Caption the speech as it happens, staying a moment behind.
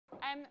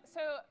So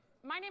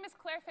my name is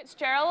Clare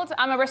FitzGerald.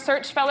 I'm a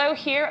research fellow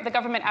here at the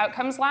Government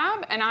Outcomes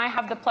Lab, and I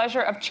have the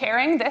pleasure of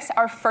chairing this,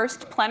 our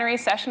first plenary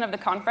session of the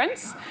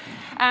conference.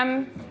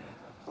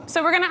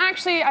 So we're going to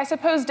actually, I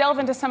suppose, delve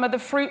into some of the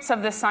fruits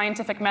of this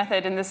scientific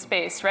method in this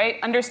space, right?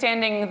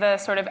 Understanding the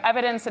sort of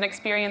evidence and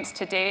experience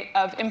to date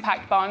of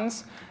impact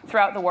bonds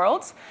throughout the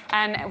world.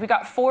 And we've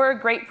got 4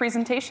 great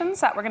presentations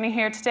that we're going to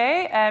hear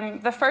today.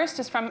 The first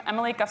is from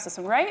Emily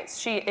Gustafsson-Wright.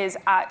 She is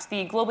at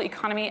the Global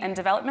Economy and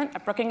Development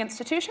at Brookings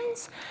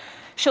Institutions.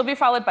 She'll be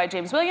followed by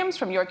James Williams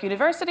from York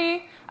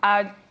University,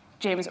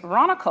 James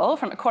Ronicle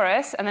from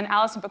Ecorys, and then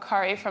Alison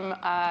Bukhari from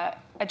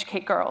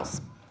Educate Girls.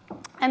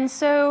 And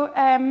so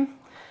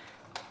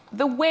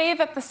the way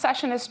that the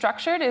session is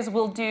structured is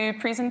we'll do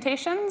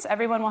presentations.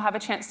 Everyone will have a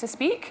chance to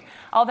speak.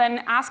 I'll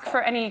then ask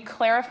for any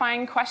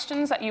clarifying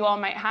questions that you all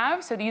might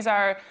have. So these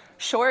are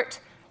short,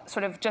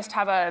 sort of just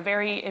have a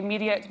very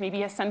immediate,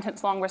 maybe a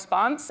sentence-long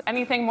response.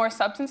 Anything more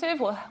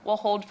substantive, we'll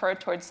hold for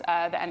towards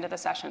the end of the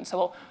session. So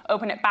we'll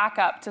open it back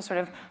up to sort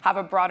of have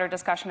a broader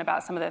discussion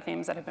about some of the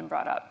themes that have been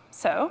brought up.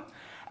 So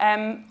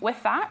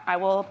with that, I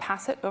will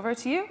pass it over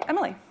to you,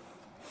 Emily.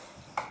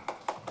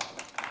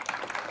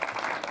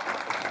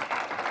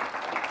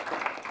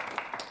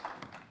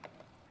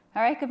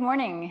 All right, good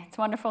morning. It's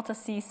wonderful to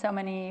see so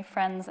many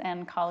friends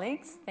and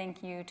colleagues.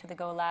 Thank you to the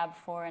Go Lab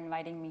for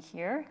inviting me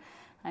here.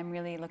 I'm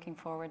really looking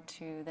forward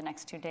to the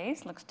next 2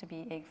 days. Looks to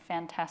be a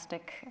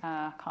fantastic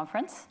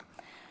conference.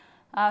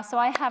 So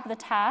I have the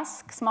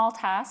small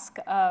task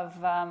of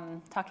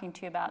talking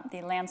to you about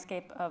the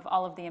landscape of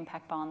all of the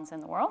impact bonds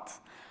in the world.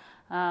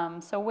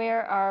 So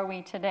where are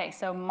we today?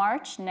 So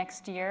March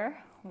next year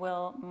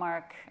will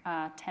mark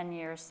 10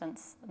 years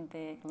since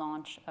the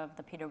launch of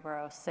the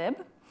Peterborough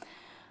SIB.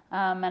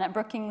 And at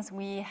Brookings,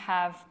 we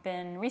have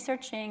been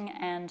researching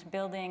and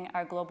building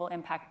our global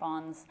impact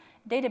bonds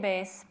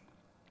database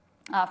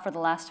for the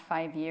last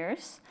 5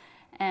 years.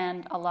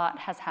 And a lot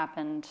has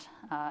happened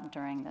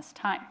during this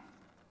time.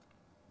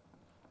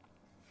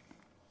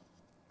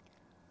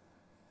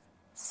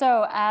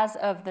 So as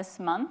of this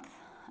month,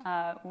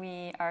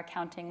 we are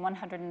counting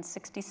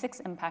 166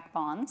 impact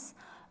bonds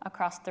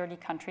across 30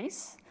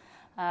 countries.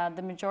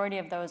 The majority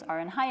of those are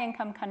in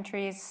high-income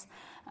countries.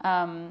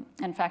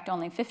 In fact,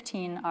 only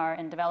 15 are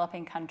in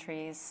developing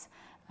countries,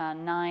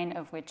 9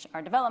 of which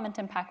are development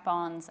impact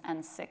bonds,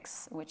 and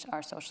 6 which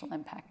are social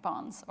impact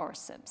bonds, or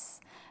SIBs.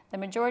 The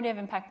majority of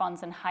impact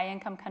bonds in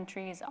high-income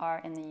countries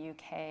are in the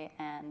UK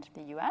and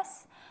the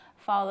US,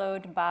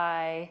 followed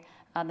by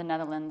the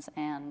Netherlands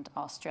and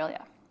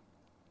Australia.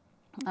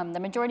 The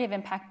majority of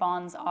impact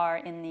bonds are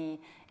in the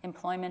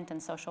employment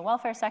and social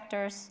welfare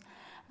sectors.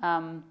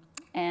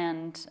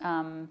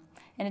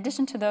 In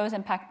addition to those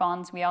impact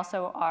bonds, we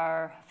also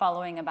are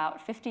following about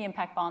 50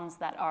 impact bonds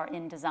that are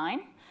in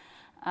design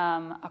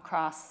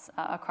across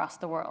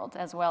the world,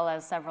 as well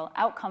as several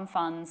outcome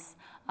funds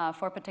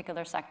for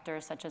particular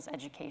sectors such as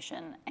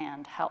education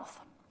and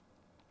health.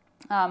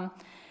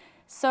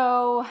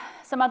 So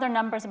some other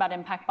numbers about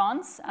impact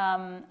bonds.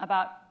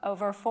 About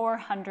over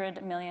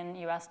 $400 million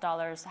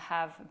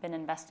have been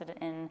invested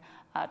in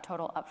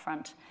total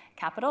upfront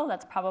capital.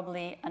 That's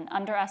probably an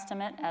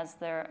underestimate, as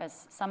there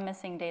is some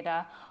missing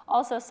data.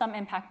 Also, some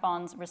impact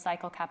bonds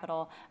recycle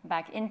capital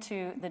back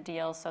into the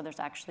deals, so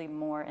there's actually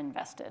more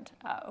invested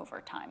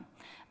over time.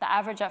 The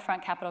average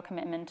upfront capital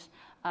commitment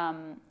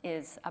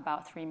is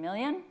about $3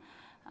 million.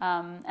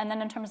 And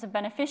then in terms of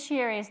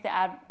beneficiaries, the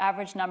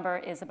average number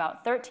is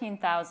about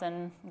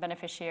 13,000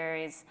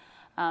 beneficiaries,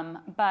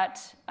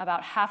 but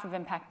about half of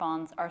impact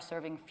bonds are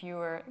serving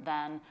fewer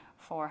than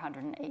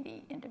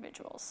 480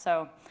 individuals.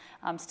 So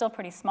still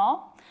pretty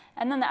small.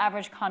 And then the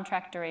average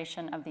contract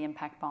duration of the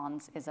impact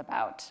bonds is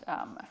about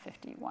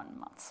 51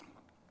 months.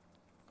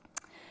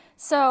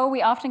 So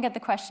we often get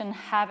the question,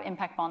 have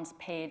impact bonds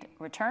paid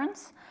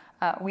returns?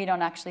 We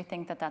don't actually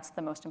think that that's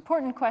the most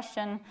important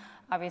question.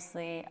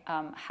 Obviously,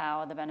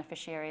 how the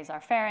beneficiaries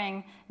are faring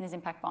in these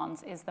impact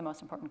bonds is the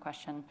most important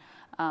question.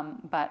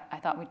 But I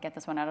thought we'd get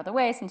this one out of the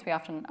way since we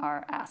often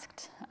are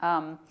asked.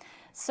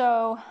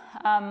 So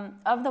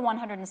of the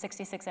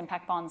 166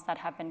 impact bonds that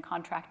have been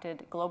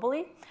contracted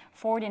globally,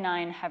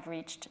 49 have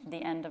reached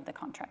the end of the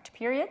contract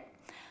period.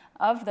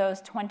 Of those,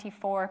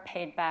 24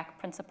 paid back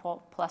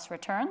principal plus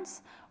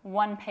returns,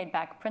 1 paid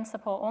back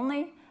principal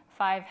only,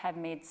 5 have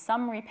made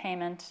some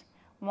repayment,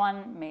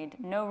 1 made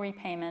no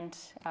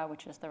repayment,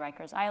 which is the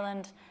Rikers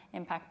Island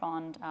impact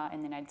bond in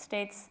the United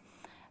States.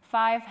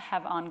 5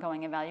 have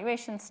ongoing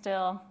evaluation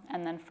still,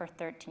 and then for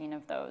 13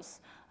 of those,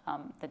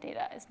 the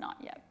data is not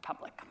yet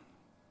public.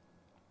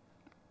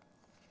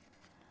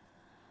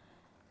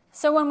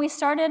 So when we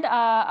started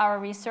our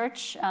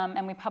research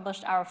and we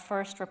published our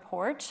first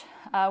report,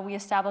 we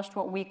established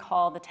what we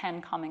call the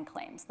 10 common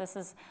claims. This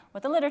is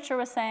what the literature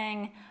was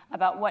saying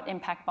about what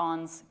impact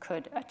bonds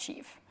could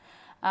achieve.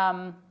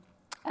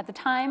 At the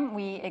time,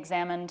 we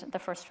examined the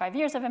first 5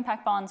 years of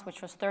impact bonds,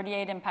 which was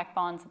 38 impact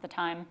bonds at the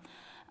time.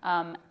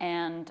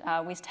 And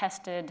we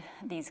tested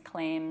these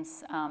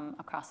claims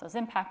across those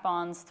impact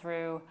bonds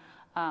through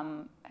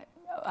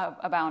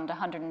around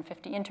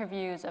 150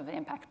 interviews of the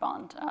impact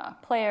bond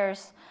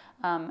players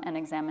and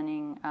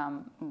examining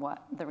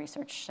what the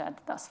research said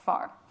thus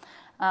far.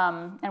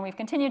 And we've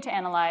continued to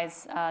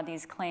analyze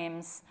these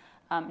claims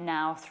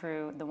now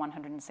through the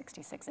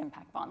 166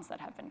 impact bonds that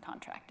have been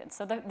contracted.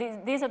 So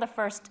these are the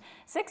first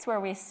 6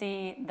 where we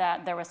see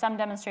that there was some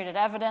demonstrated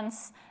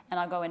evidence, and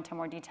I'll go into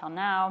more detail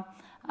now,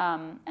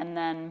 and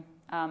then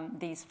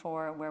these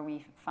 4 where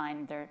we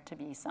find there to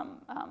be some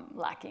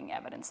lacking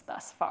evidence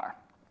thus far.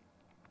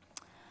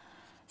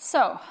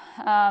 So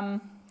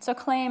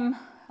claim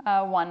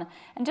 1,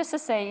 and just to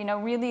say,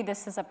 really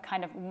this is a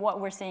kind of what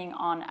we're seeing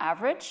on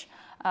average.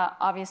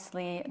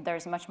 Obviously,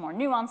 there's much more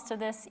nuance to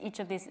this. Each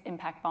of these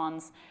impact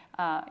bonds,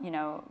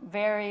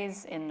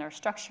 varies in their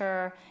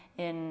structure,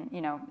 in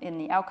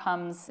the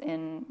outcomes,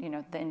 in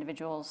the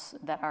individuals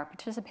that are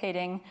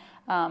participating.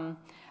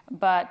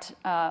 But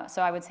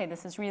so I would say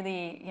this is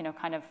really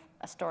kind of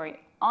a story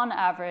on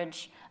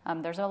average.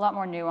 There's a lot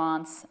more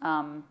nuance,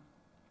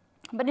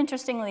 but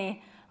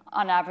interestingly,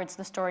 on average,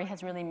 the story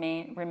has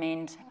really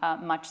remained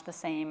much the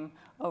same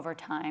over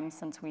time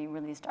since we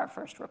released our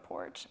first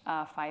report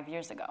 5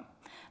 years ago.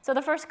 So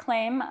the first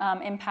claim,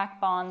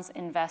 impact bonds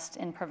invest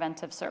in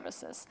preventive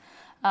services.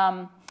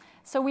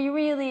 So we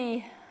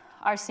really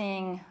are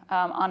seeing,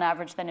 on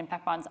average, that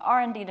impact bonds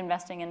are indeed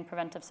investing in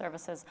preventive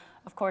services.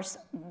 Of course,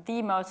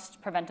 the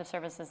most preventive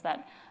services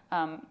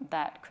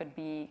that could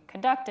be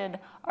conducted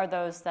are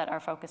those that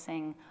are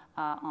focusing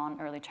on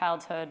early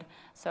childhood.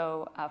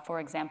 So, for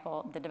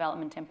example, the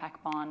Development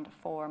Impact Bond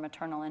for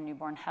Maternal and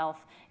Newborn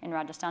Health in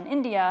Rajasthan,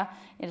 India,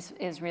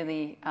 is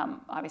really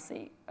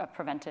obviously a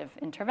preventive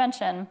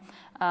intervention.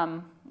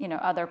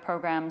 Other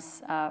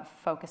programs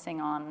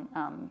focusing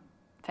on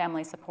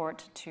family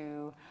support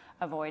to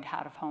avoid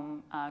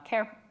out-of-home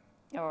care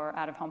or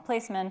out-of-home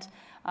placement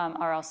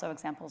are also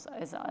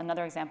is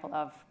another example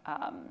of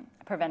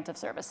preventive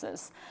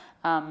services.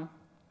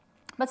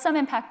 But some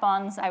impact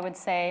bonds, I would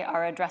say,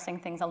 are addressing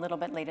things a little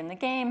bit late in the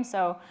game.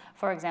 So,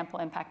 for example,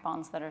 impact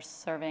bonds that are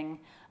serving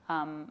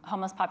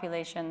homeless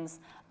populations,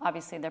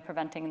 obviously they're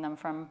preventing them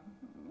from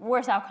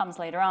worse outcomes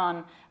later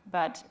on,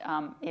 but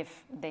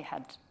if they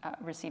had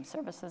received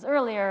services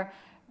earlier,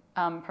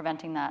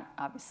 preventing that,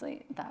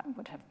 obviously, that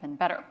would have been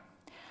better.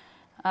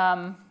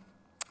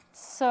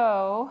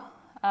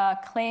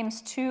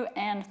 Claims 2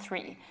 and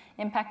 3.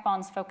 Impact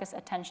bonds focus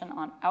attention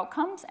on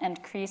outcomes and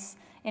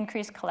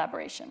increase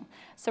collaboration.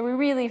 So we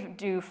really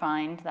do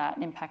find that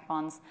impact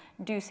bonds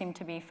do seem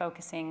to be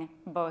focusing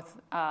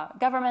both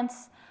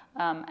governments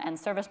and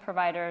service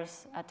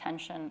providers'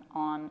 attention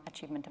on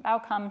achievement of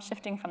outcomes,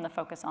 shifting from the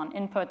focus on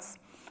inputs,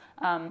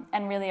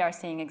 and really are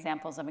seeing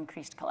examples of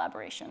increased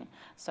collaboration.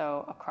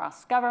 So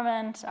across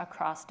government,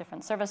 across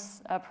different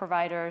service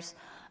providers,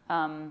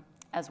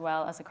 as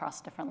well as across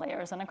different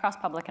layers and across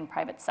public and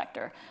private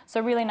sector. So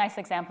a really nice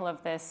example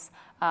of this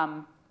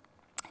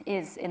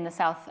is in the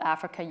South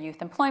Africa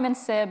Youth Employment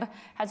SIB,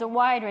 has a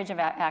wide range of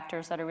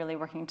actors that are really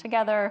working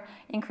together,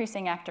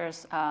 increasing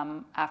actors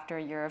after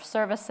a year of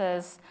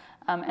services,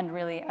 and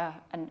really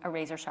a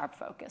razor-sharp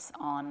focus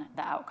on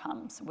the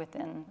outcomes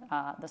within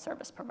the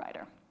service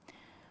provider.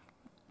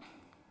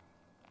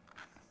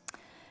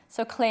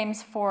 So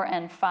claims 4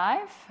 and 5,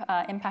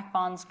 impact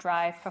bonds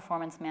drive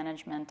performance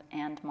management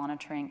and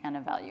monitoring and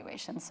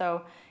evaluation.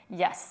 So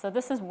yes, so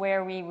this is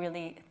where we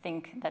really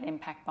think that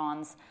impact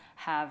bonds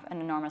have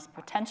an enormous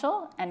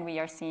potential, and we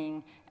are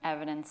seeing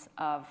evidence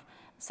of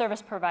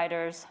service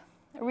providers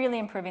really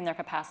improving their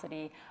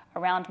capacity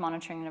around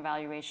monitoring and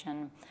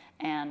evaluation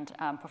and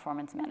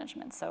performance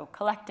management. So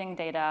collecting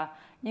data,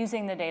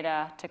 using the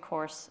data to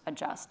course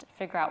adjust,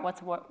 figure out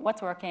what's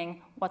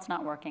working, what's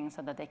not working,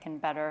 so that they can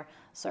better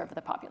serve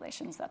the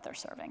populations that they're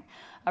serving.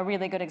 A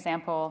really good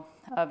example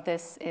of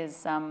this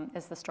is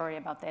the story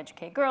about the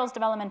Educate Girls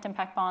Development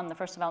Impact Bond, the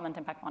first development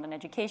impact bond in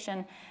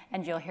education,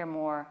 and you'll hear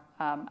more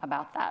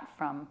about that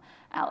from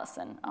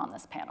Alison on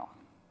this panel.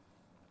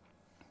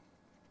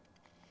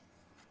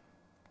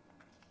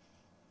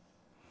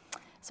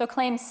 So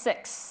claim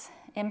 6,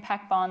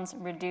 impact bonds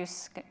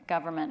reduce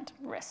government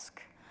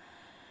risk.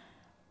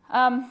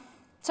 So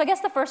I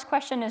guess the first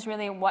question is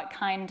really what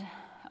kind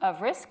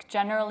of risk?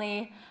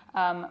 Generally,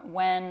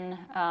 when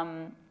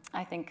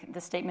I think the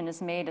statement is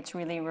made, it's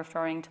really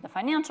referring to the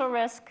financial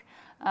risk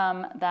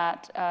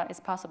that is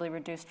possibly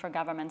reduced for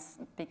governments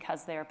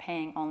because they are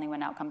paying only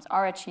when outcomes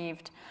are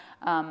achieved.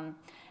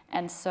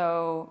 And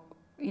so,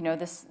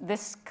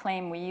 this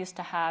claim we used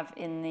to have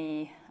in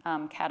the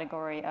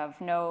category of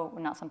no,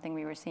 not something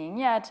we were seeing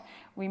yet.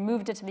 We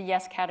moved it to the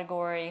yes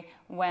category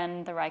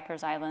when the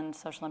Rikers Island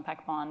social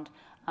impact bond,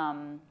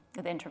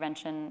 the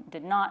intervention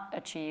did not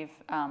achieve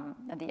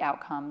the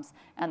outcomes,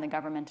 and the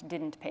government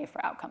didn't pay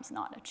for outcomes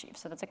not achieved.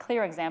 So that's a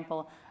clear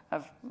example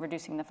of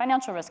reducing the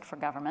financial risk for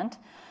government.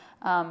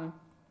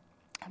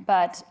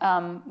 But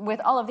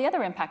with all of the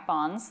other impact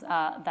bonds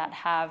that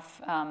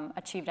have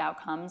achieved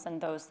outcomes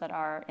and those that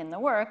are in the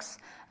works,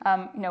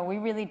 we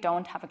really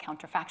don't have a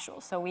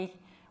counterfactual. So we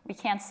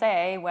can't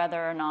say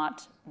whether or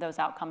not those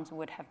outcomes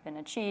would have been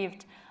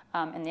achieved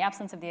in the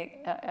absence of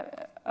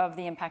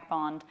the impact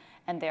bond,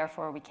 and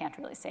therefore we can't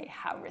really say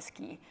how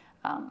risky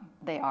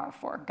they are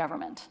for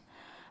government.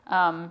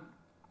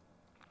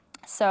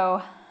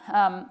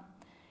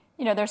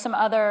 There's some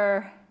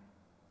other,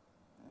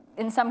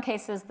 in some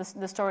cases,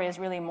 the story is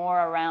really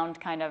more around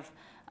kind of,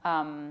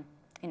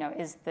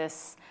 is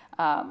this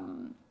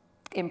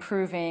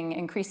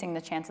increasing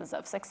the chances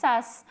of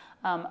success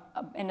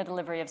in the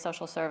delivery of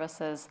social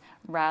services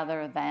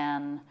rather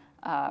than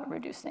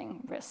reducing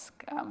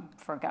risk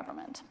for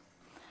government.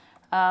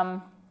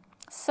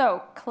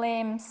 So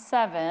claim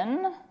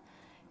 7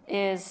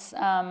 is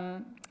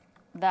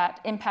that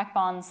impact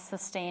bonds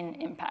sustain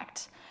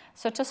impact.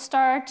 So to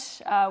start,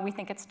 we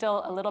think it's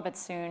still a little bit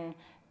soon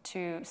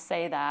to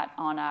say that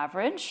on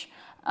average.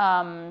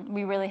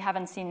 We really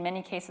haven't seen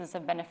many cases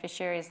of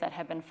beneficiaries that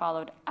have been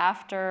followed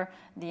after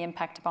the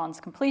impact bond's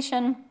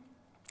completion.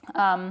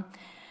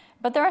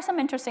 But there are some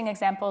interesting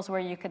examples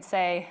where you could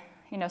say,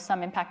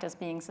 some impact is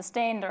being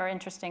sustained, or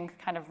interesting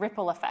kind of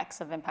ripple effects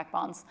of impact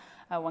bonds.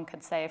 One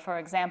could say, for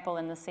example,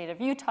 in the state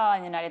of Utah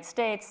in the United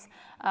States,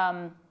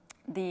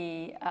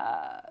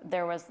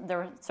 there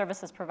were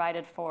services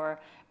provided for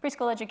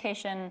preschool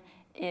education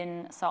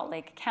in Salt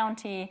Lake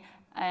County,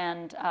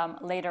 and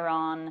later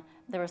on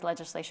there was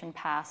legislation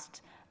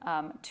passed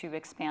to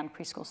expand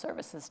preschool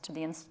services to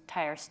the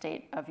entire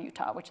state of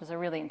Utah, which is a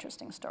really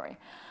interesting story.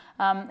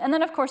 And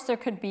then, of course, there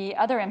could be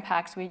other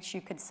impacts which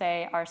you could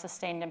say are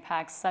sustained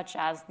impacts, such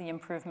as the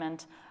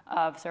improvement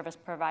of service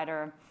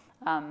provider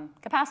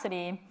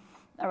capacity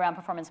around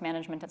performance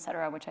management, et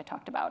cetera, which I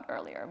talked about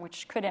earlier,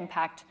 which could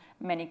impact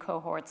many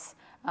cohorts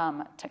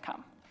to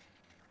come.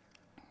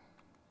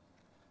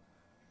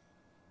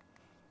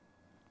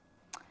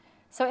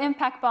 So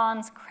impact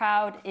bonds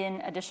crowd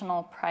in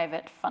additional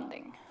private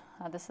funding.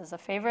 This is a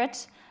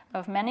favorite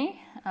of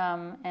many,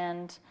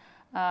 and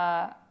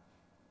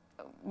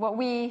what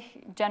we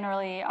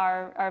generally,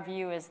 our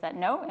view is that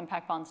no,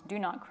 impact bonds do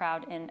not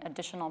crowd in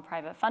additional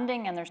private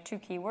funding, and there's two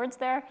key words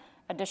there,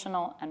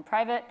 additional and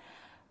private.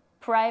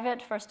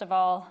 Private, first of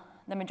all,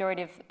 the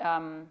majority of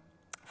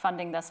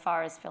funding thus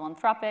far is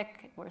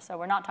philanthropic, so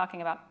we're not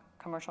talking about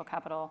commercial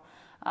capital.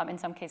 In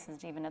some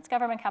cases, even it's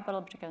government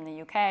capital, particularly in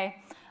the UK.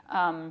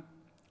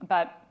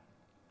 But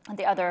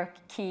the other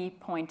key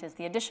point is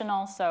the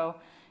additional. So,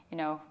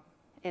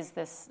 is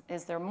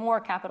there more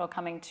capital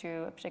coming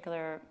to a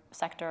particular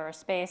sector or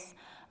space?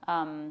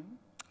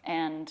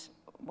 And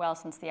well,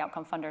 since the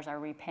outcome funders are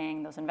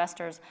repaying those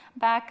investors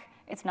back,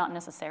 it's not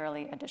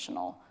necessarily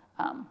additional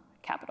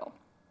capital.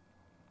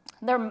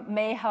 There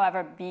may,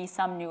 however, be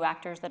some new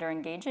actors that are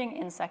engaging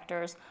in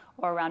sectors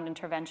or around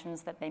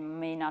interventions that they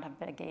may not have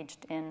been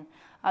engaged in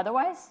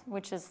otherwise,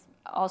 which is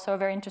also a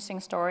very interesting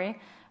story,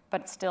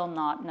 but still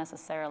not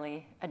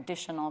necessarily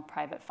additional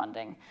private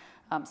funding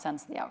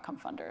since the outcome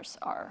funders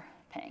are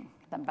paying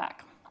them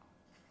back.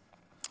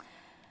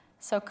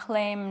 So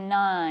claim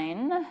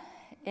 9,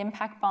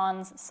 impact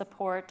bonds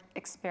support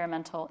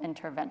experimental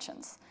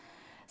interventions.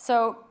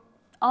 So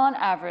on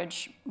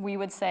average, we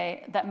would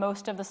say that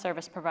most of the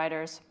service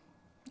providers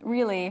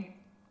really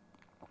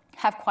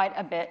have quite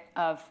a bit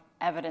of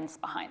evidence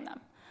behind them.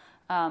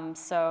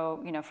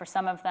 For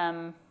some of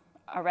them,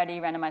 already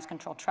randomized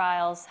controlled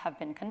trials have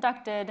been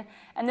conducted,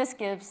 and this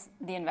gives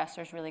the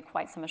investors really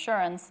quite some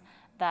assurance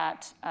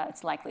that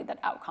it's likely that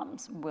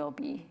outcomes will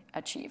be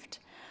achieved.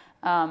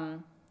 There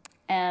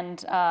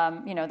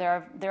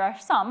are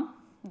some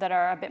that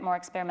are a bit more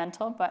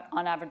experimental, but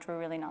on average, we're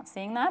really not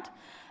seeing that.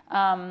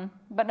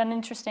 But an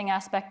interesting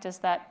aspect is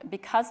that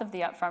because of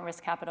the upfront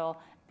risk capital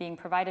being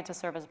provided to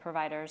service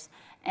providers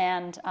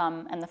and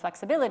the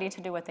flexibility to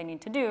do what they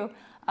need to do,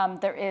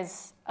 there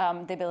is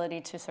the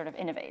ability to sort of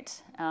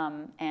innovate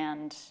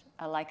and,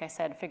 like I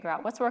said, figure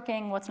out what's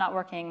working, what's not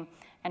working,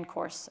 and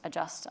course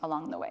adjust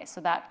along the way. So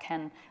that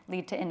can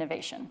lead to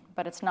innovation,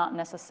 but it's not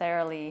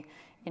necessarily,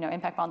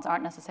 impact bonds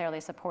aren't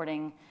necessarily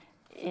supporting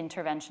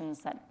interventions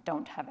that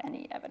don't have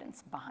any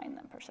evidence behind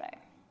them per se,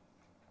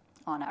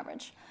 on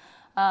average.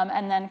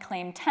 And then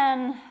claim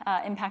 10,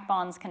 impact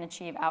bonds can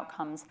achieve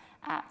outcomes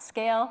at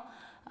scale.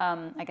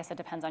 I guess it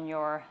depends on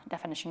your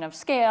definition of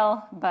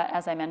scale, but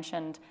as I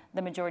mentioned,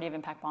 the majority of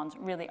impact bonds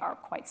really are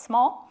quite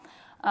small.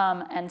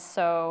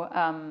 So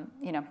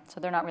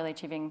they're not really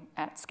achieving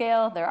at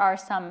scale. There are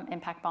some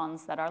impact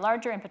bonds that are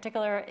larger, in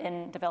particular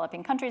in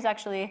developing countries,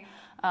 actually,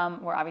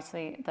 where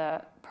obviously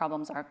the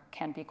problems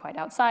can be quite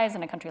outsized.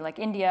 In a country like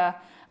India,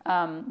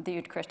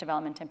 the Ecorys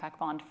Development Impact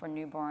Bond for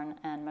newborn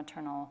and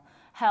maternal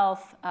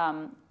health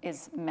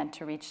is meant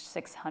to reach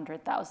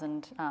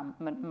 600,000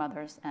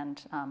 mothers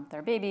and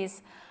their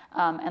babies.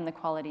 And the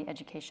Quality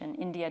Education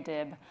India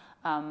DIB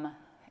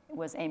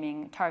was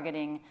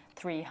targeting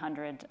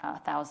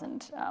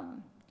 300,000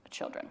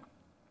 children.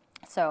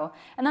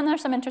 And then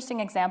there's some interesting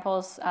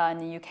examples in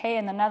the UK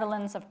and the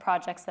Netherlands of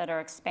projects that are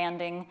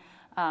expanding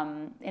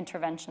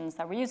interventions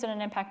that were used in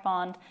an impact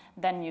bond,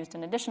 then used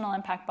in additional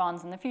impact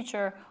bonds in the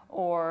future,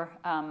 or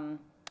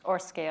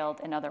scaled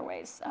in other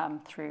ways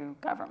through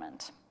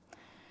government.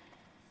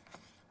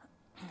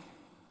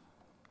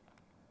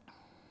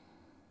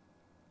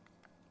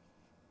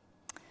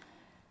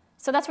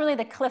 So that's really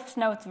the Cliff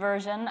Notes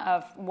version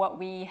of what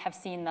we have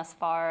seen thus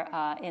far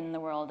in the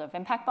world of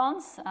impact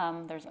bonds.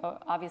 There's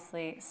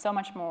obviously so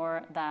much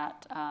more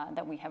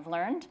that we have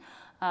learned.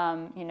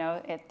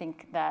 I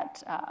think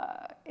that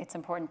it's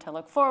important to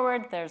look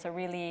forward. There's a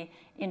really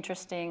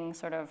interesting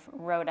sort of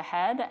road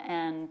ahead,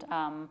 and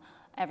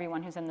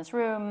everyone who's in this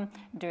room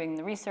doing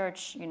the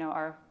research,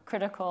 are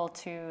critical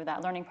to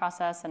that learning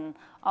process, and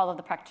all of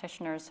the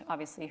practitioners,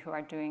 obviously, who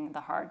are doing the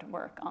hard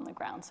work on the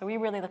ground. So we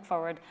really look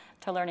forward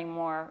to learning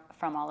more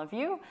from all of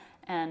you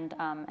and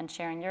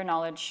sharing your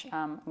knowledge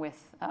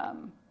with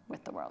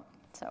the world.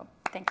 So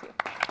thank you.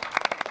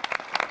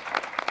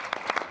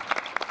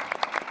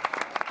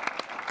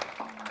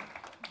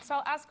 So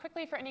I'll ask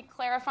quickly for any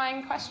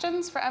clarifying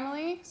questions for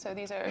Emily. So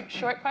these are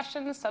short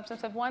questions.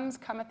 Substantive ones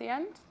come at the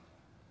end.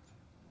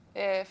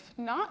 If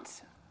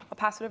not, I'll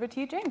pass it over to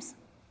you, James.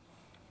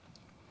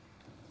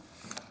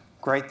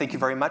 Great, thank you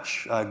very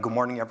much. Good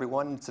morning,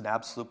 everyone. It's an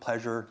absolute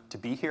pleasure to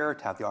be here,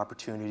 to have the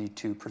opportunity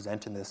to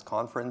present in this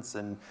conference,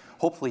 and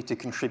hopefully to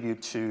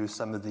contribute to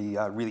some of the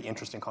really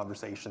interesting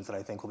conversations that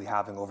I think we'll be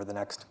having over the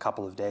next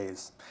couple of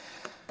days.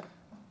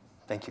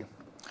 Thank you.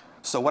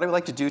 So what I would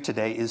like to do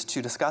today is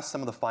to discuss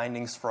some of the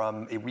findings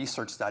from a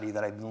research study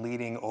that I've been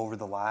leading over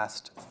the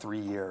last 3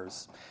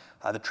 years.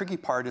 The tricky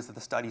part is that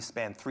the study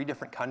spanned 3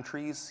 different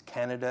countries: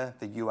 Canada,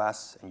 the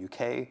US, and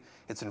UK.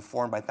 It's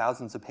informed by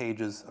thousands of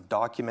pages of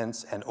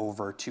documents and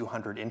over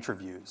 200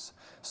 interviews.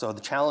 So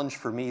the challenge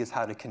for me is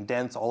how to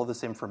condense all of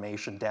this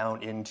information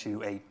down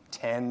into a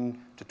 10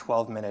 to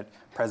 12-minute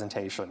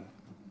presentation.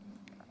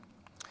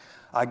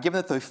 Given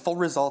that the full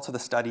results of the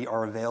study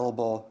are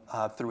available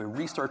through a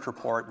research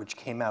report which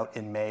came out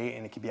in May,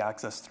 and it can be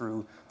accessed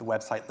through the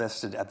website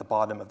listed at the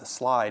bottom of the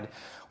slide,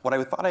 what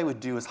I thought I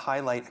would do is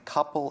highlight a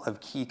couple of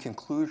key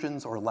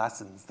conclusions or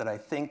lessons that I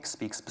think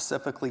speak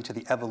specifically to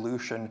the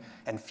evolution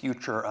and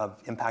future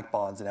of impact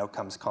bonds and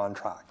outcomes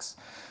contracts.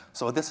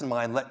 So with this in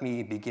mind, let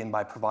me begin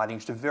by providing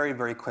just a very,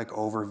 very quick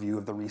overview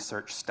of the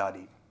research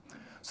study.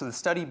 So the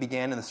study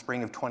began in the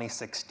spring of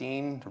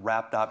 2016,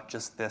 wrapped up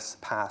just this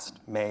past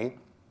May.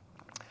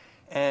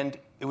 And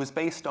it was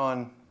based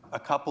on a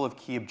couple of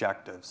key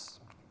objectives.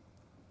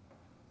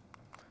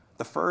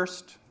 The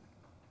first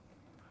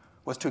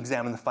was to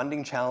examine the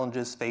funding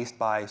challenges faced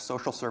by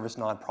social service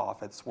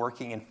nonprofits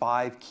working in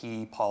 5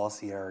 key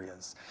policy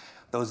areas,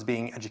 those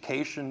being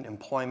education,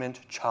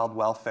 employment, child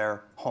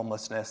welfare,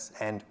 homelessness,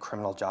 and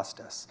criminal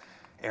justice,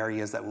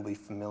 areas that will be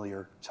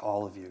familiar to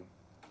all of you.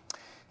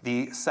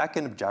 The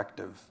second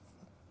objective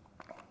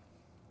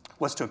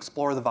was to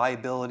explore the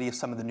viability of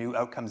some of the new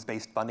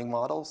outcomes-based funding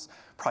models,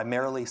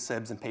 primarily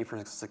SIBS and Pay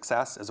for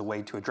Success, as a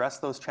way to address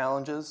those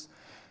challenges.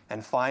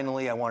 And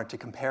finally, I wanted to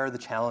compare the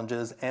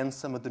challenges and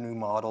some of the new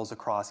models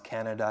across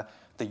Canada,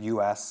 the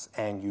US,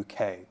 and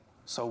UK.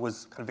 So it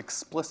was kind of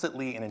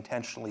explicitly and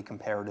intentionally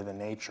comparative in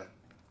nature.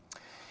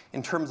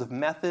 In terms of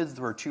methods,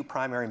 there were 2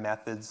 primary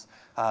methods.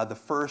 The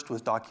first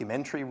was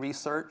documentary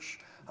research,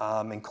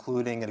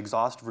 including an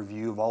exhaustive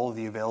review of all of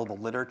the available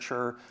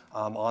literature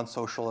on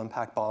social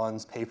impact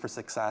bonds, Pay for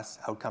Success,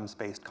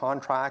 outcomes-based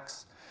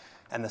contracts.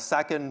 And the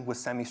second was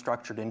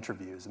semi-structured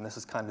interviews, and this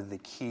is kind of the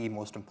key,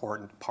 most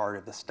important part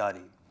of the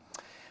study.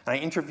 And I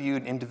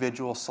interviewed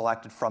individuals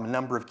selected from a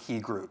number of key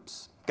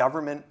groups: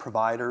 government,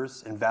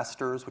 providers,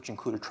 investors, which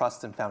included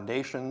trusts and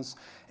foundations,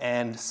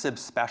 and SIBS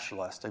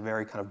specialists, a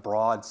very kind of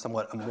broad,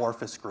 somewhat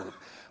amorphous group.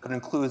 But it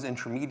includes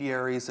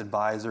intermediaries,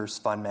 advisors,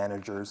 fund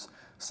managers,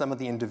 some of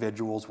the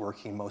individuals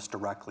working most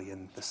directly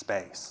in the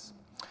space.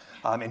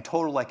 In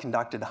total, I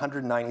conducted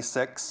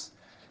 196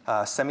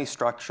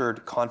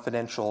 semi-structured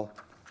confidential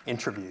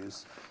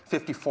interviews.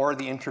 54 of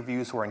the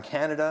interviews were in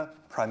Canada,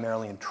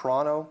 primarily in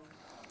Toronto.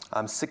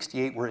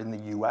 68 were in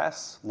the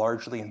US,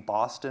 largely in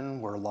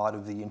Boston, where a lot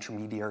of the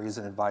intermediaries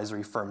and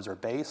advisory firms are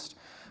based.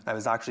 I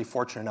was actually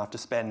fortunate enough to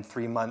spend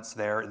 3 months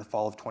there in the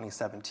fall of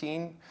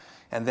 2017.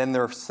 And then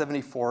there are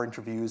 74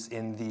 interviews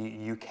in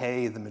the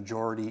UK, the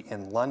majority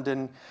in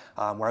London,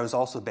 where I was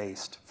also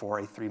based for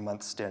a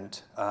 3-month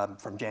stint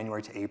from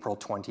January to April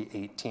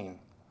 2018.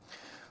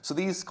 So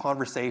these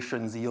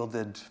conversations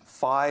yielded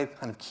 5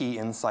 kind of key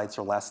insights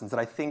or lessons that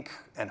I think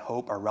and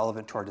hope are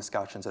relevant to our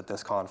discussions at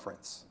this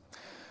conference.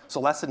 So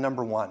lesson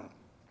number 1,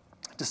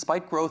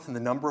 despite growth in the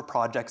number of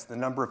projects, the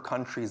number of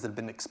countries that have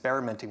been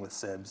experimenting with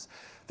SIBS,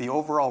 the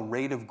overall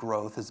rate of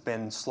growth has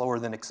been slower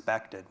than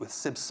expected, with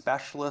SIBS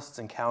specialists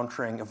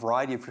encountering a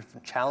variety of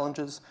different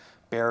challenges,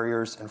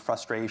 barriers, and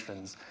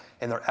frustrations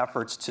in their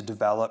efforts to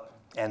develop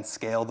and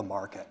scale the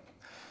market.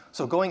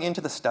 So going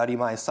into the study,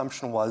 my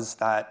assumption was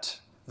that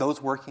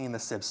those working in the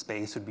SIBS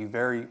space would be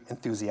very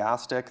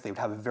enthusiastic. They would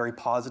have a very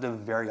positive,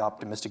 very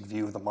optimistic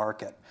view of the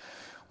market.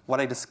 What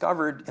I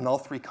discovered in all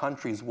 3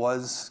 countries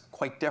was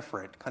quite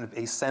different, kind of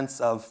a sense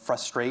of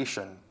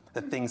frustration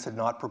that things had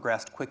not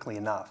progressed quickly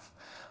enough,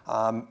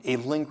 a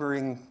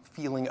lingering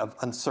feeling of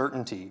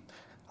uncertainty,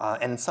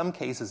 and in some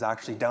cases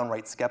actually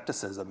downright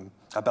skepticism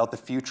about the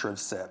future of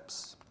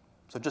SIBS.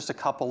 So just a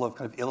couple of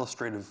kind of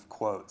illustrative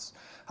quotes.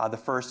 The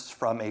first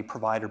from a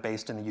provider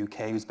based in the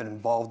UK who's been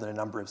involved in a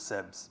number of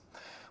SIBS.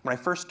 When I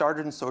first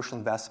started in social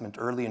investment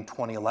early in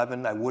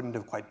 2011, I wouldn't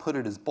have quite put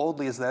it as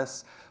boldly as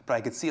this, but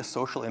I could see a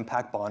social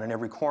impact bond in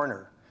every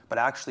corner. But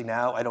actually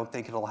now, I don't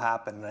think it'll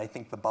happen, and I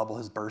think the bubble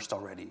has burst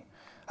already.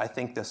 I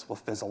think this will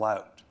fizzle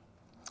out.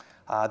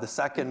 The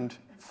second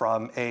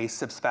from a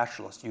SIB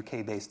specialist,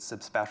 UK-based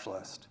SIB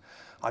specialist.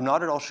 I'm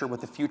not at all sure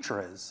what the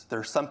future is. There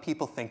are some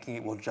people thinking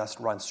it will just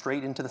run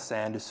straight into the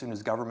sand as soon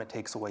as government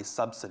takes away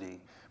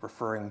subsidy,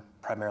 referring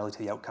primarily to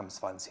the outcomes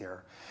funds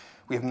here.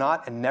 We have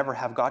not and never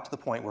have got to the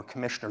point where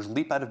commissioners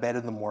leap out of bed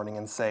in the morning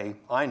and say,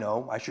 I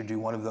know, I should do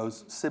one of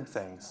those SIB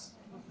things.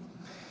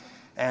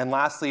 And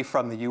lastly,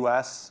 from the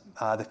US,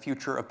 the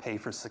future of pay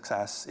for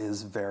success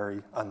is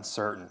very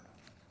uncertain.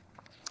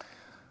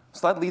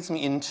 So that leads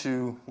me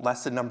into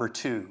lesson number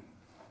 2,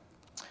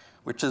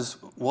 which is,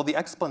 well, the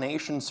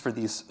explanations for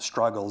these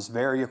struggles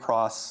vary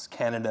across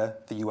Canada,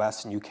 the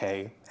US, and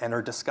UK, and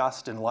are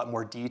discussed in a lot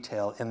more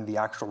detail in the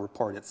actual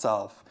report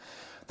itself.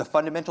 The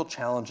fundamental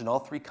challenge in all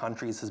 3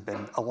 countries has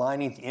been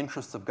aligning the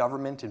interests of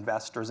government,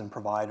 investors, and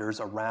providers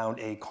around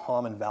a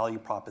common value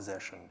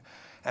proposition.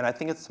 And I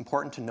think it's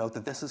important to note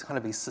that this is kind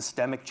of a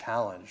systemic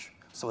challenge,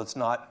 so it's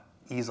not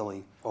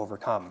easily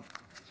overcome.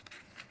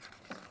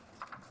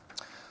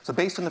 So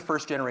based on the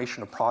first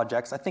generation of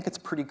projects, I think it's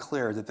pretty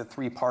clear that the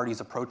 3 parties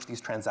approach these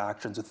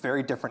transactions with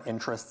very different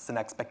interests and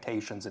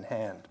expectations in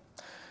hand.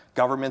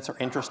 Governments are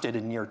interested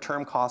in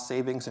near-term cost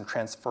savings and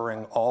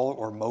transferring all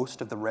or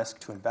most of the risk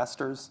to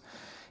investors.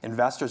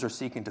 Investors are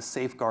seeking to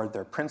safeguard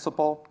their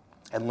principal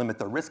and limit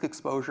their risk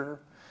exposure.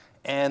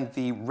 And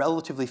the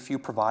relatively few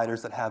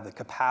providers that have the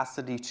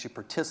capacity to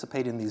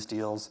participate in these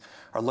deals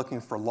are looking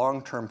for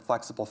long-term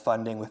flexible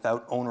funding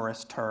without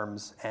onerous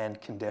terms and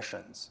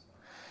conditions.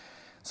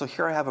 So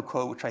here I have a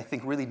quote which I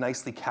think really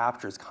nicely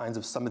captures kinds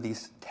of some of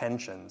these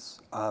tensions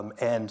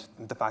and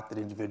the fact that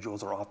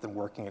individuals are often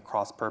working at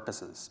cross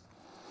purposes.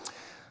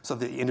 So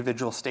the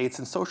individual states,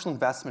 in social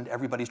investment,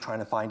 everybody's trying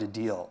to find a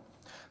deal.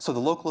 So the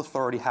local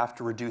authority have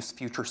to reduce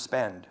future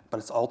spend,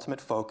 but its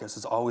ultimate focus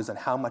is always on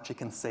how much it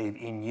can save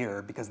in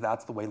year, because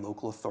that's the way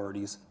local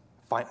authorities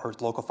or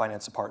local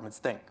finance departments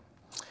think.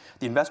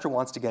 The investor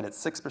wants to get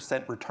its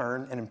 6%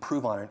 return and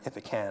improve on it if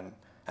it can.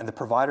 And the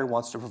provider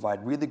wants to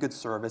provide really good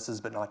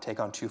services but not take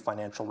on too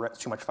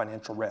much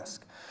financial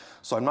risk.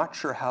 So I'm not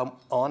sure how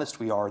honest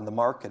we are in the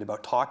market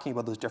about talking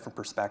about those different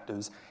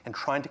perspectives and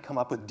trying to come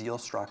up with deal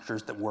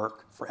structures that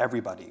work for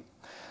everybody.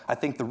 I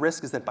think the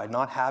risk is that by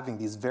not having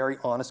these very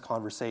honest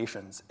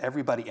conversations,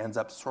 everybody ends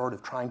up sort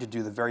of trying to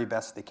do the very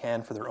best they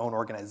can for their own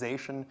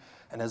organization,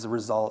 and as a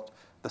result,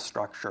 the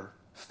structure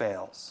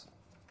fails.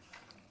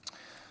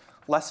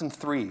 Lesson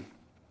 3.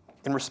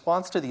 In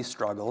response to these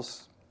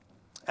struggles,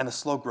 and the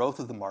slow growth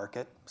of the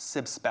market,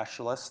 SIB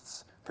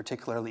specialists,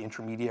 particularly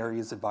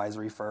intermediaries,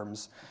 advisory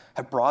firms,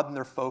 have broadened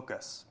their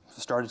focus,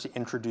 started to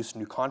introduce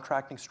new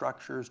contracting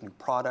structures, new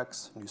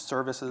products, new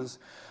services,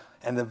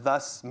 and have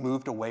thus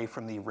moved away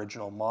from the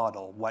original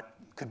model, what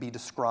could be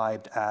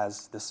described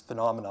as this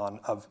phenomenon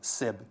of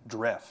SIB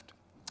drift.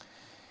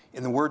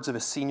 In the words of a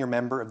senior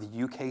member of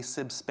the UK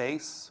SIB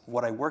space,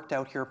 what I worked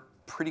out here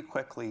pretty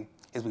quickly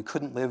is we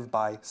couldn't live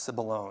by SIB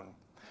alone.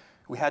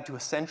 We had to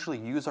essentially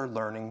use our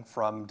learning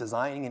from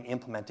designing and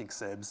implementing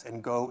SIBs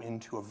and go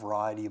into a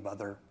variety of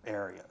other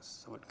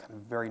areas. So it kind of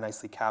very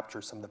nicely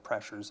captures some of the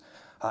pressures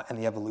and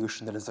the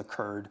evolution that has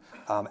occurred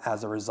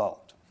as a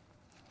result.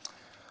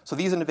 So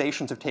these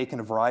innovations have taken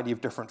a variety of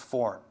different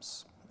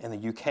forms. In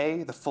the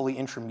UK, the fully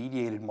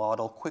intermediated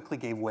model quickly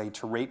gave way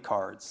to rate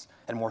cards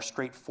and more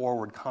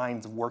straightforward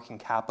kinds of working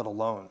capital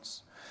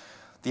loans.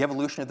 The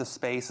evolution of the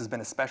space has been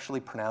especially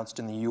pronounced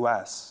in the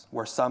US,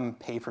 where some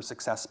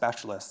pay-for-success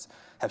specialists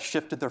have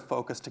shifted their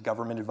focus to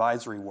government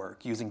advisory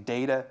work, using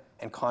data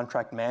and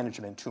contract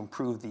management to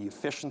improve the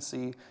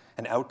efficiency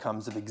and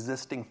outcomes of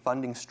existing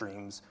funding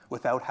streams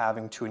without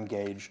having to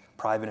engage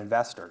private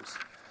investors.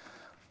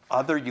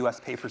 Other US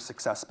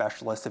pay-for-success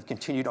specialists have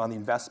continued on the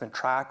investment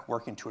track,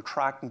 working to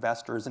attract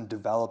investors and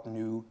develop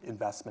new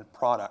investment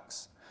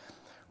products.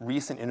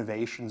 Recent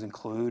innovations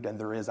include, and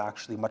there is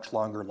actually a much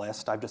longer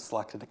list, I've just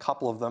selected a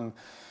couple of them.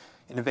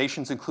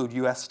 Innovations include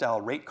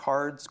US-style rate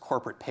cards,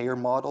 corporate payer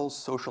models,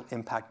 social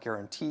impact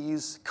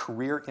guarantees,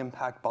 career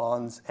impact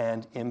bonds,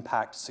 and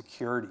impact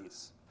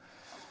securities.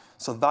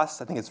 So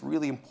thus, I think it's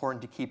really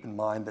important to keep in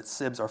mind that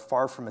SIBs are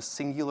far from a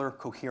singular,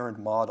 coherent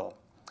model.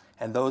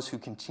 And those who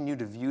continue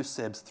to view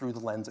SIBs through the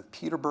lens of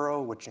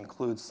Peterborough, which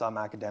includes some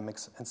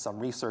academics and some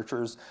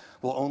researchers,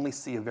 will only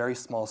see a very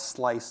small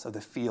slice of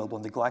the field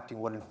while neglecting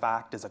what in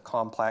fact is a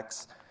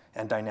complex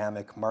and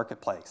dynamic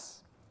marketplace.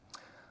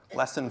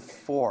 Lesson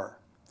 4.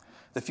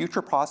 The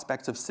future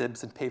prospects of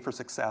SIBs and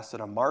pay-for-success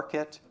in a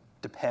market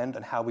depend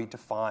on how we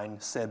define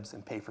SIBs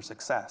and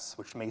pay-for-success,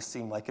 which may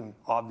seem like an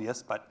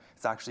obvious, but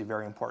it's actually a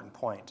very important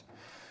point,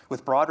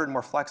 with broader and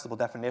more flexible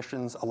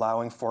definitions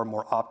allowing for a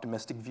more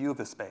optimistic view of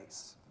the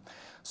space.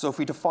 So if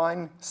we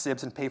define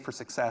SIBs and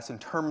pay-for-success in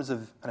terms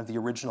of kind of the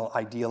original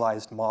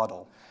idealized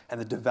model and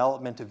the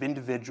development of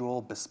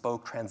individual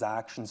bespoke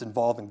transactions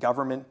involving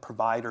government,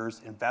 providers,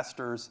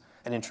 investors,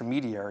 and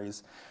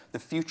intermediaries, the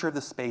future of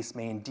the space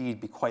may indeed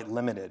be quite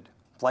limited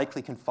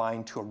likely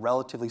confined to a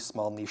relatively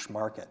small niche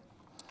market.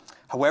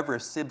 However,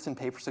 if SIBs and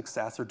Pay for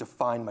Success are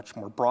defined much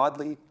more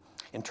broadly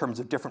in terms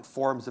of different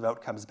forms of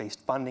outcomes-based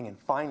funding and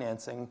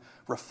financing,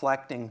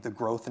 reflecting the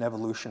growth and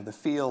evolution of the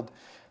field,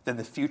 then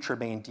the future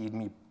may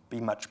indeed be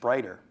much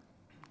brighter.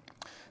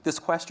 This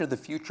question of the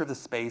future of the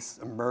space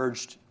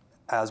emerged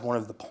as one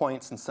of the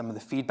points in some of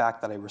the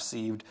feedback that I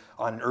received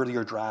on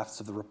earlier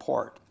drafts of the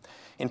report.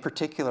 In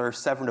particular,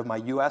 7 of my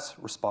US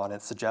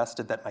respondents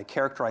suggested that my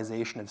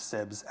characterization of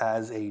SIBs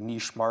as a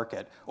niche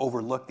market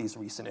overlooked these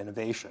recent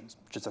innovations,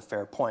 which is a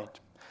fair point.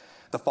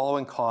 The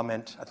following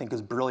comment, I think,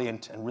 is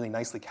brilliant and really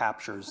nicely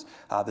captures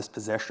this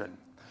position.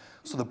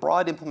 So the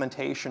broad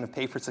implementation of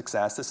Pay for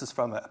Success, this is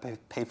from a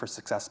Pay for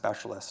Success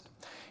specialist,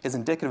 is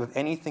indicative of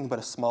anything but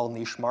a small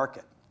niche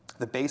market.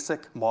 The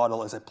basic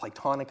model is a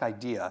Platonic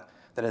idea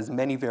that has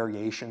many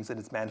variations in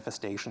its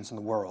manifestations in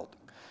the world.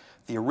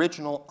 The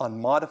original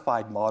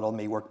unmodified model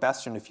may work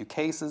best in a few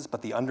cases,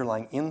 but the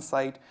underlying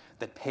insight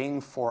that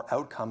paying for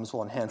outcomes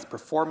will enhance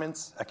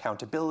performance,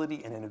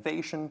 accountability, and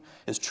innovation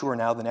is truer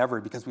now than ever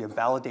because we have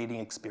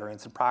validating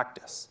experience and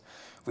practice.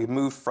 We've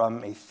moved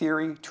from a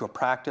theory to a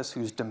practice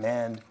whose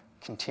demand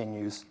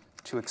continues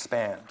to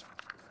expand.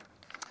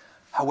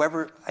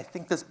 However, I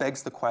think this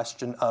begs the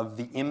question of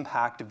the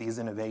impact of these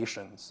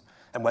innovations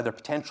and whether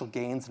potential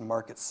gains in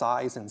market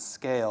size and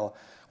scale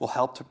will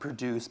help to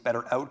produce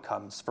better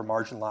outcomes for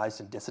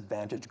marginalized and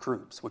disadvantaged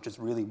groups, which is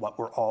really what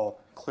we're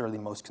all clearly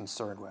most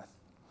concerned with.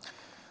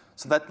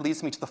 So that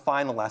leads me to the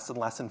final lesson,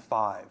 lesson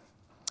 5.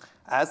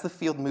 As the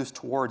field moves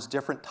towards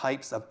different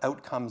types of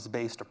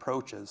outcomes-based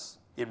approaches,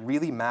 it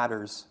really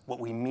matters what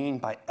we mean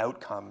by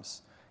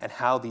outcomes and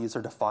how these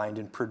are defined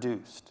and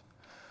produced.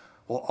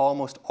 While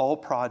almost all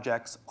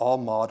projects, all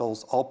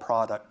models, all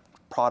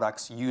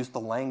products use the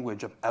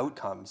language of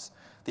outcomes,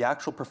 the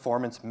actual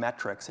performance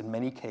metrics in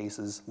many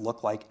cases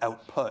look like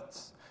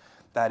outputs.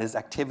 That is,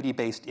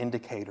 activity-based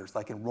indicators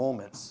like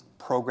enrollments,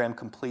 program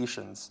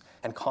completions,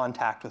 and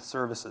contact with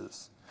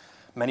services.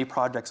 Many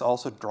projects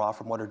also draw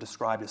from what are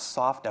described as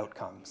soft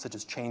outcomes, such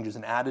as changes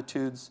in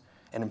attitudes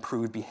and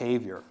improved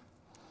behavior.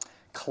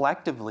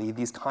 Collectively,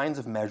 these kinds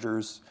of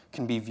measures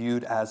can be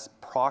viewed as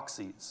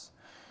proxies,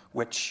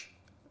 which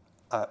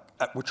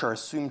are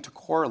assumed to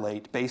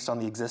correlate based on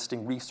the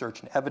existing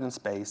research and evidence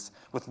base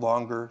with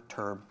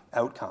longer-term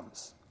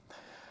outcomes.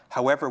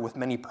 However, with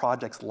many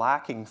projects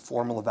lacking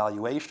formal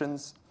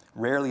evaluations,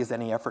 rarely is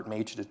any effort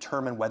made to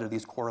determine whether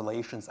these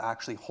correlations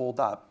actually hold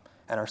up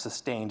and are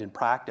sustained in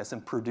practice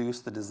and produce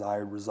the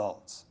desired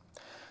results.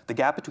 The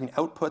gap between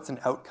outputs and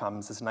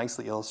outcomes is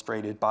nicely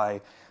illustrated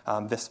by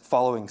this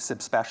following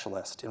SIB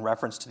specialist in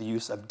reference to the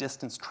use of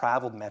distance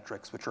traveled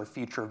metrics, which are a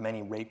feature of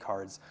many rate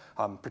cards,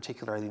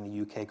 particularly in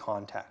the UK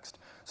context.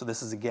 So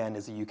this is, again,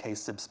 as a UK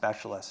SIB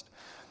specialist.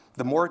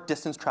 The more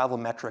distance travel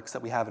metrics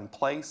that we have in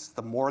place,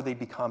 the more they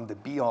become the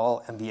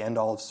be-all and the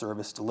end-all of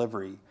service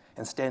delivery,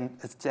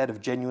 instead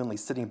of genuinely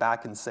sitting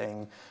back and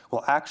saying,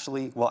 well,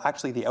 actually,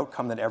 the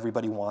outcome that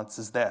everybody wants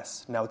is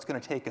this. Now, it's going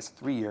to take us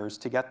 3 years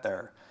to get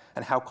there.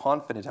 And how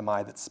confident am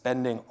I that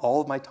spending all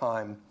of my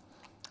time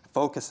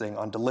focusing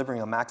on delivering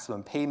a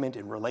maximum payment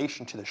in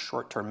relation to the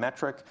short-term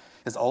metric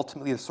is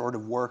ultimately the sort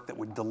of work that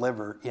would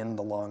deliver in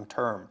the long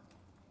term?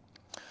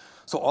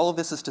 So all of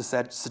this is to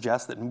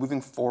suggest that moving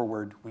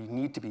forward, we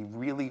need to be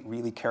really,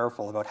 really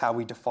careful about how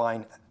we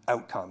define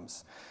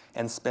outcomes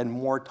and spend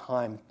more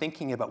time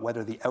thinking about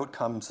whether the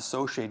outcomes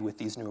associated with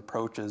these new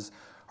approaches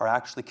are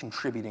actually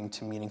contributing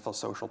to meaningful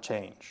social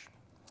change.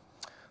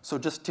 So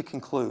just to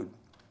conclude,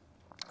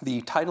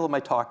 the title of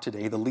my talk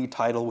today, the lead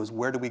title, was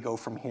Where Do We Go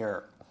From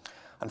Here?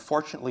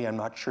 Unfortunately, I'm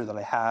not sure that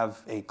I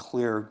have a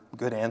clear,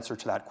 good answer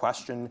to that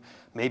question.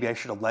 Maybe I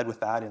should have led with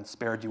that and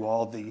spared you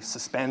all the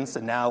suspense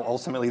and now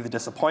ultimately the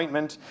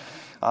disappointment.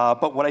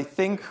 But what I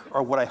think,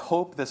 or what I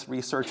hope this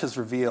research has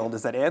revealed,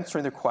 is that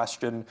answering the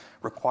question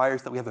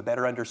requires that we have a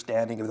better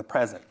understanding of the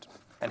present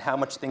and how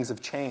much things have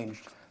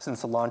changed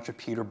since the launch of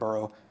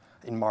Peterborough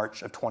in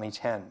March of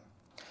 2010.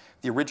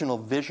 The original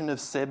vision of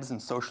SIBs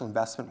and social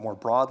investment more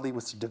broadly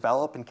was to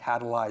develop and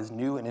catalyze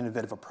new and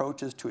innovative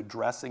approaches to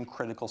addressing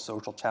critical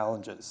social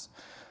challenges.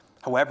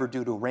 However,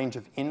 due to a range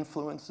of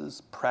influences,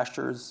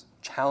 pressures,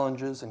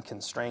 challenges, and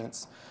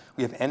constraints,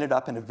 we have ended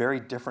up in a very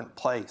different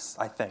place,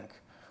 I think,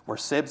 where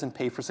SIBs and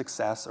Pay for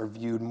Success are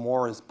viewed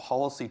more as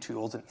policy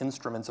tools and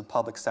instruments of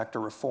public sector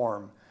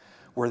reform,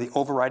 where the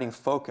overriding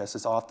focus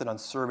is often on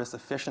service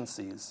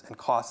efficiencies and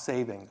cost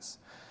savings,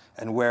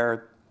 and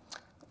where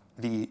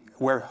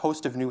a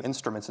host of new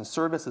instruments and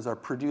services are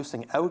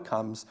producing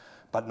outcomes,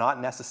 but not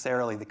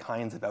necessarily the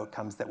kinds of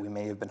outcomes that we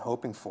may have been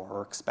hoping for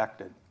or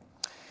expected.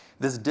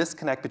 This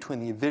disconnect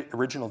between the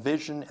original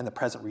vision and the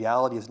present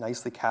reality is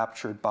nicely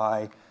captured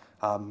by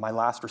my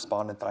last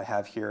respondent that I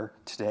have here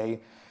today,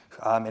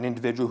 an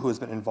individual who has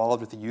been involved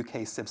with the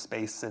UK SIB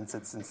space since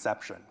its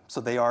inception. So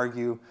they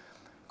argue,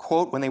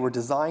 Quote, when they were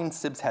designed,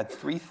 SIBs had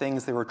three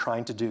things they were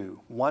trying to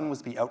do. One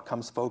was be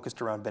outcomes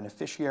focused around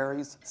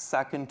beneficiaries.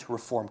 Second, to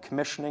reform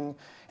commissioning.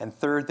 And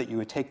third, that you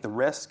would take the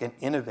risk and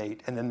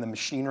innovate, and then the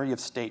machinery of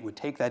state would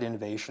take that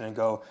innovation and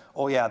go,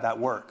 oh yeah, that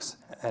works,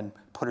 and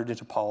put it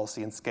into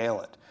policy and scale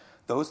it.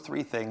 Those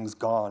three things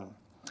gone.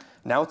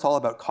 Now it's all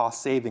about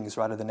cost savings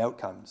rather than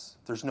outcomes.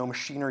 There's no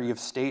machinery of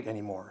state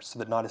anymore, so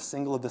that not a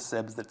single of the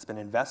SIBs that's been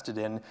invested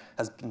in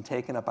has been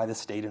taken up by the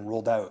state and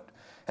rolled out.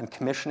 And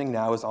commissioning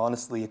now is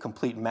honestly a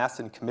complete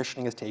mess, and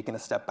commissioning has taken a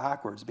step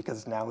backwards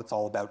because now it's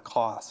all about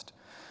cost.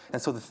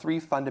 And so the three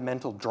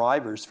fundamental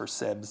drivers for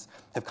SIBs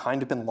have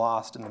kind of been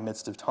lost in the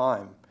midst of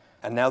time.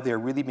 And now they're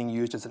really being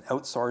used as an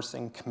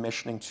outsourcing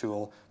commissioning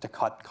tool to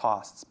cut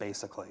costs,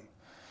 basically.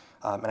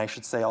 And I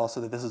should say also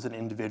that this is an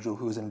individual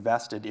who is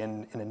invested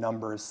in a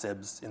number of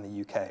SIBs in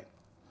the UK.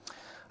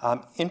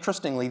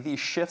 Interestingly, these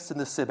shifts in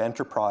the SIB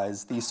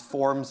enterprise, these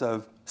forms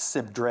of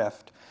SIB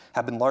drift,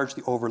 have been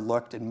largely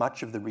overlooked in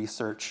much of the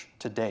research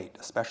to date,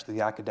 especially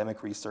the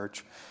academic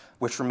research,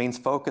 which remains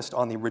focused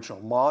on the original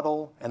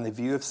model and the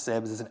view of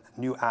SIBs as a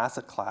new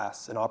asset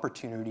class, an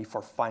opportunity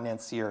for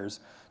financiers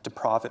to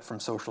profit from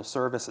social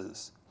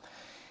services.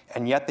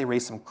 And yet they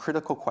raise some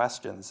critical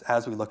questions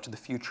as we look to the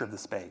future of the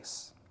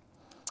space.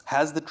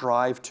 Has the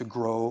drive to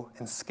grow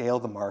and scale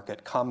the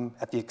market come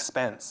at the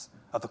expense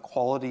of the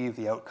quality of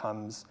the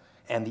outcomes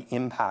and the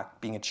impact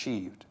being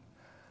achieved?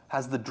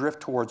 Has the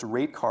drift towards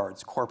rate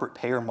cards, corporate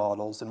payer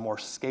models, and more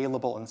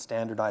scalable and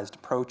standardized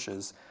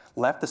approaches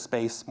left the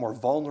space more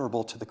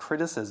vulnerable to the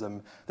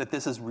criticism that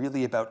this is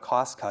really about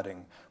cost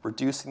cutting,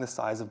 reducing the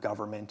size of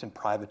government and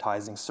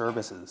privatizing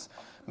services?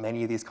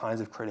 Many of these kinds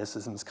of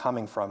criticisms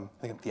coming from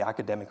the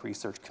academic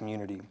research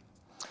community.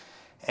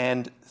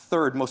 And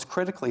third, most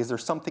critically, is there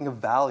something of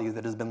value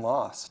that has been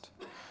lost?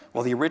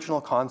 Well, the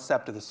original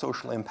concept of the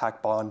social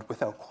impact bond,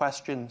 without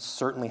question,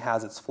 certainly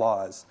has its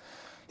flaws.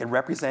 It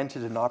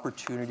represented an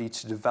opportunity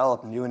to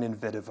develop new and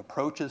innovative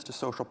approaches to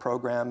social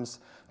programs,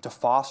 to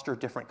foster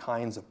different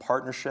kinds of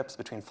partnerships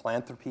between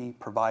philanthropy,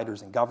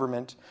 providers, and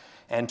government,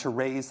 and to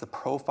raise the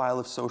profile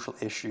of social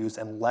issues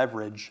and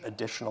leverage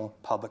additional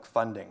public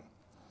funding.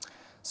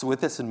 So with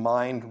this in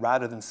mind,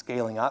 rather than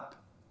scaling up,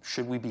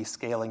 should we be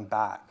scaling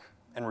back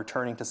and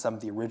returning to some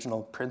of the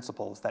original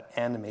principles that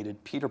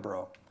animated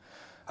Peterborough?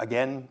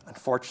 Again,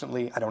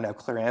 unfortunately, I don't have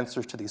clear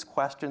answers to these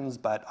questions,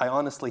 but I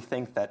honestly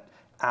think that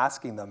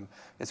asking them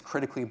is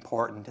critically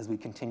important as we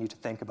continue to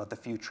think about the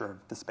future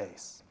of the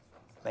space.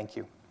 Thank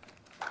you.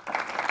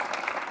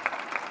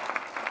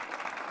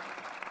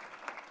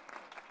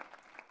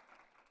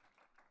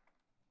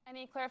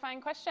 Any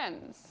clarifying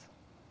questions?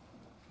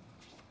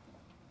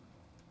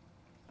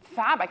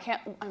 Fab,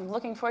 I'm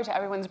looking forward to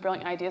everyone's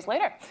brilliant ideas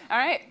later. All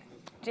right,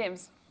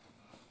 James.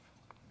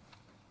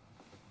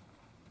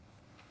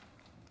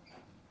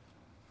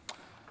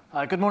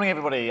 Good morning,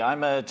 everybody.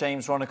 I'm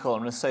James Ronicle.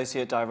 I'm an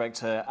Associate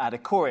Director at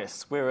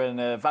Ecorys. We're an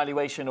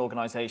evaluation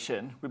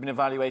organization. We've been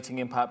evaluating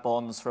impact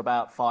bonds for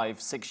about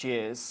 5-6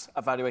 years,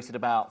 evaluated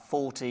about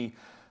 40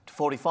 to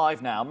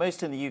 45 now,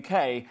 most in the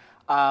UK.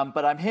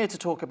 But I'm here to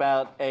talk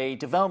about a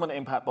development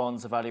impact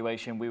bonds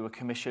evaluation we were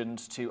commissioned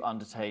to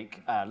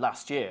undertake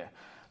last year.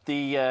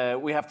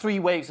 We have 3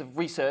 waves of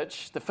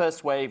research. The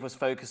first wave was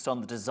focused on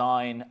the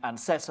design and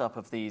setup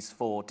of these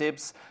 4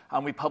 DIBs,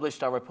 and we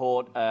published our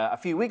report a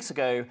few weeks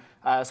ago,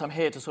 so I'm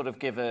here to sort of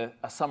give a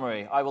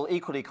summary. I will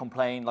equally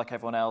complain, like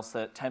everyone else,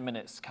 that 10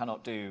 minutes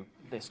cannot do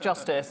this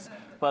justice,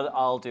 but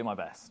I'll do my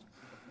best.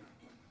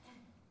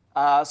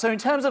 So in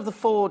terms of the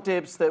 4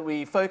 DIBs that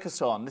we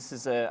focused on, this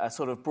is a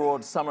sort of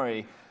broad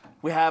summary.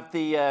 We have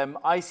the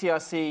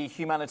ICRC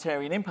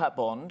Humanitarian Impact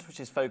Bond,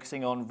 which is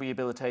focusing on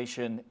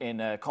rehabilitation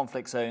in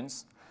conflict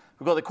zones.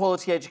 We've got the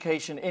Quality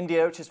Education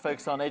India, which is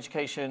focused on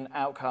education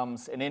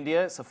outcomes in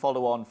India. It's a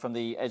follow-on from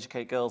the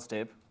Educate Girls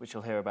DIB, which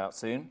you'll hear about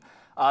soon.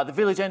 The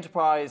Village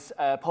Enterprise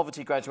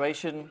Poverty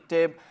Graduation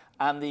DIB,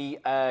 and the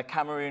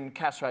Cameroon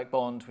Cataract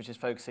Bond, which is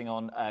focusing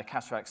on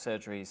cataract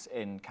surgeries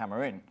in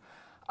Cameroon.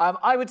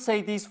 I would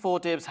say these 4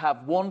 DIBs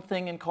have one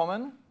thing in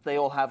common. They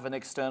all have an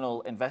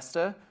external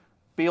investor.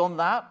 Beyond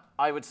that,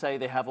 I would say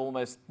they have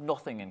almost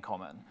nothing in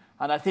common.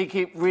 And I think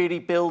it really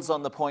builds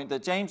on the point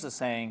that James was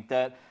saying,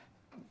 that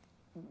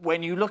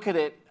when you look at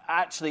it,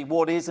 actually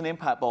what is an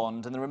impact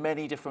bond, and there are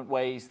many different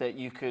ways that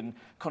you can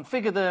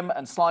configure them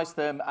and slice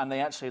them, and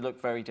they actually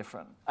look very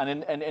different.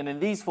 And in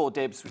these 4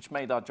 DIBs, which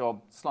made our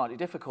job slightly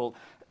difficult,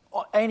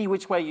 any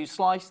which way you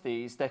slice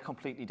these, they're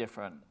completely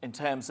different in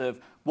terms of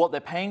what they're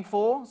paying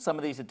for. Some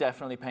of these are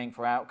definitely paying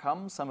for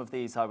outcomes. Some of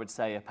these, I would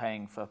say, are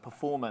paying for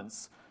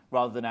performance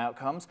rather than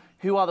outcomes.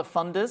 Who are the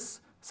funders?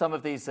 Some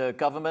of these are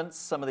governments,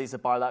 some of these are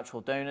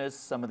bilateral donors,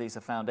 some of these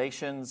are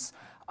foundations.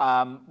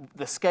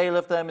 The scale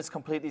of them is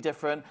completely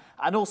different.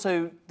 And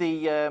also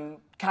the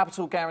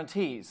capital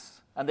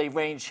guarantees. And they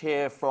range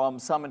here from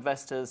some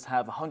investors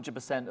have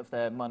 100% of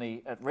their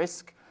money at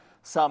risk.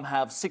 Some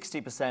have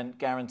 60%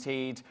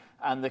 guaranteed.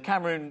 And the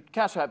Cameroon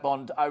Cataract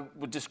Bond I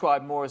would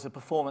describe more as a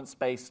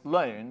performance-based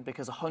loan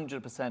because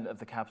 100% of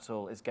the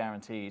capital is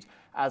guaranteed,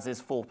 as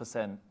is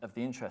 4% of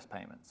the interest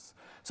payments.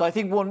 So I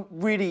think one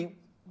really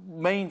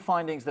main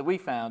findings that we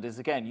found is,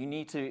 again, you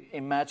need to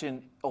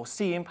imagine or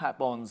see impact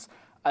bonds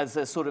as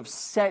a sort of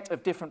set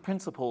of different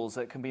principles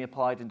that can be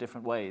applied in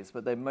different ways,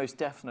 but they're most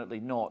definitely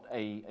not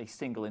a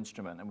single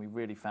instrument, and we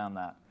really found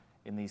that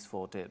in these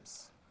 4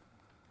 DIBs.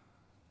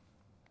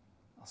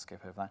 I'll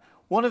skip over that.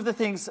 One of the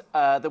things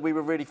that we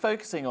were really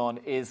focusing on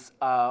is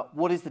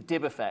what is the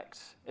DIB effect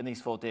in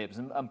these 4 DIBs?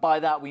 And by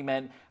that we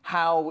meant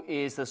how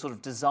is the sort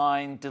of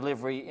design,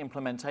 delivery,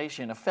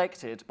 implementation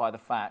affected by the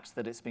fact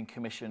that it's been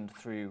commissioned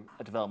through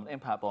a development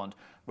impact bond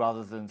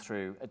rather than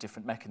through a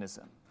different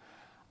mechanism.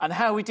 And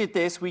how we did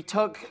this, we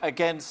took,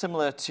 again,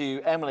 similar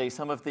to Emily,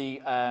 some of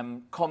the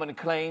common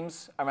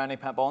claims around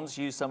impact bonds,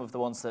 used some of the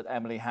ones that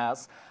Emily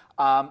has.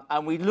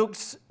 And we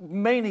looked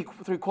mainly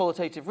through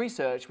qualitative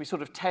research. We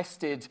sort of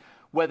tested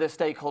whether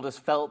stakeholders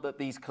felt that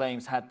these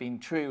claims had been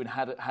true and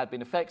had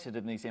been affected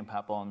in these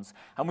impact bonds.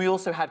 And we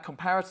also had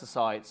comparator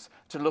sites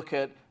to look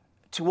at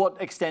to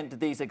what extent did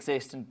these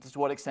exist and to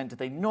what extent did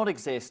they not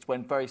exist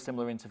when very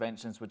similar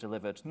interventions were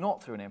delivered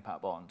not through an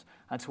impact bond,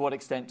 and to what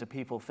extent do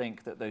people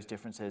think that those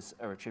differences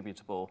are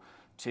attributable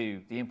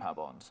to the impact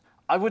bonds.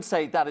 I would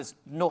say that is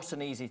not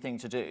an easy thing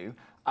to do,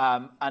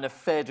 and a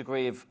fair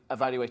degree of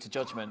evaluator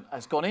judgment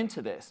has gone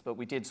into this, but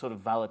we did sort of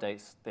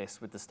validate this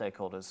with the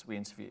stakeholders we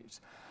interviewed.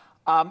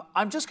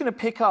 I'm just going to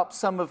pick up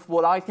some of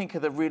what I think are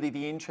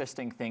the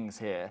interesting things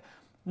here.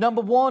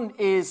 Number one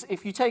is,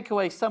 if you take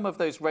away some of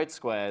those red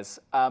squares,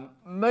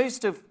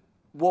 most of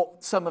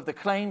what some of the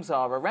claims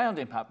are around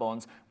impact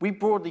bonds, we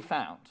broadly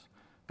found.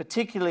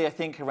 Particularly, I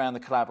think, around the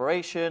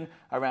collaboration,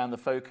 around the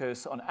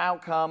focus on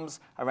outcomes,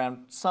 around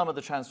some of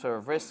the transfer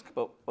of risk,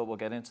 but we'll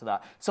get into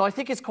that. So I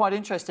think it's quite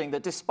interesting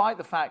that despite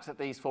the fact that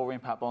these 4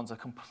 impact bonds are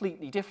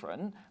completely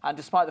different, and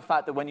despite the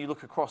fact that when you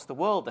look across the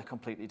world they're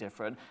completely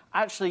different,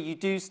 actually you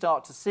do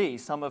start to see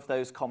some of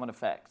those common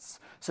effects.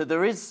 So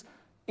there is,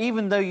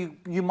 even though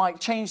you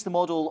might change the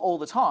model all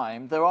the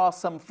time, there are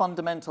some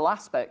fundamental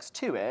aspects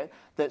to it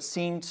that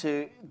seem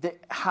to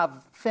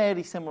have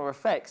fairly similar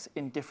effects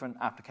in different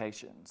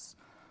applications.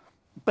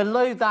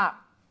 Below that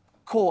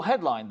core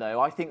headline,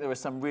 though, I think there are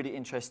some really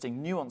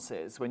interesting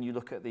nuances when you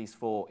look at these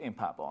 4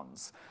 impact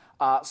bonds.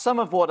 Some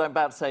of what I'm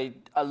about to say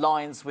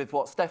aligns with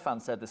what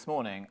Stefan said this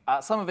morning.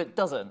 Some of it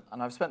doesn't,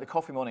 and I've spent the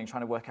coffee morning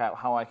trying to work out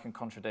how I can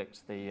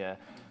contradict the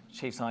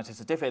chief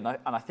scientist at DFID,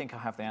 and I think I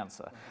have the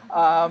answer.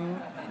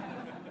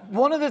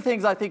 One of the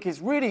things I think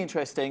is really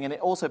interesting, and it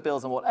also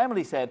builds on what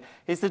Emily said,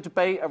 is the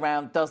debate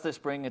around, does this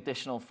bring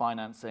additional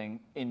financing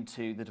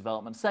into the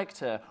development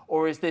sector,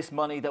 or is this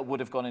money that would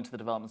have gone into the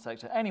development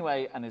sector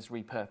anyway and is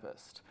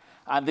repurposed?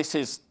 And this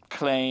is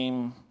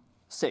claim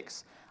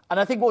 6. And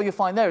I think what you'll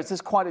find there is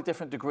there's quite a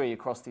different degree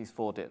across these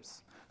 4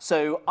 DIBs.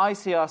 So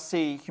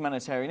ICRC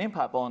Humanitarian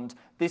Impact Bond,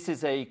 this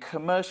is a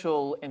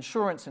commercial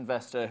insurance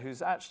investor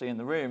who's actually in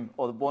the room,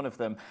 or one of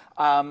them,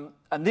 and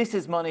this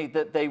is money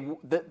that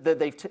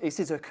this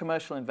is a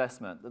commercial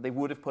investment that they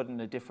would have put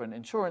in a different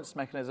insurance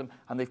mechanism,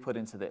 and they've put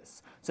into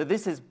this. So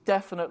this is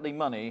definitely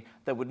money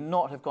that would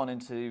not have gone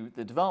into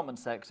the development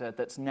sector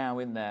that's now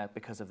in there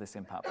because of this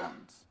impact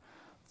bond.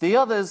 The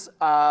others,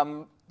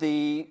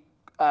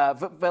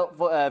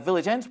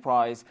 Village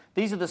Enterprise,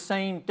 these are the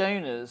same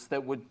donors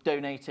that were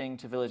donating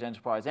to Village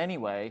Enterprise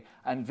anyway,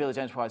 and Village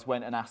Enterprise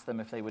went and asked them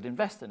if they would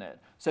invest in it.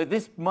 So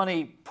this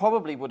money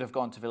probably would have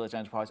gone to Village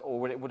Enterprise,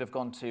 or it would have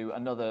gone to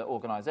another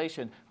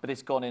organization, but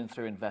it's gone in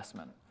through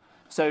investment.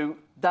 So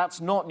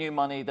that's not new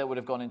money that would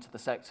have gone into the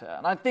sector.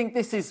 And I think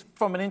this is,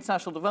 from an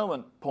international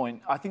development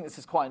point, I think this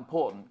is quite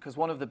important, because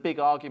one of the big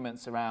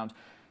arguments around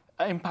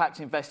impact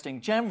investing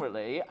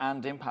generally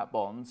and impact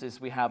bonds is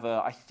we have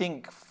a, I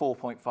think,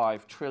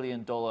 $4.5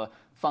 trillion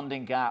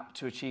funding gap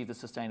to achieve the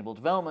Sustainable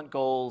Development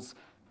Goals.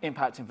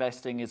 Impact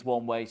investing is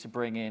one way to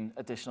bring in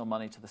additional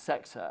money to the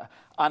sector.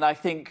 And I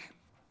think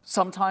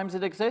sometimes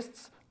it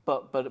exists,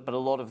 but a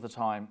lot of the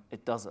time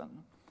it doesn't.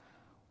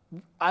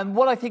 And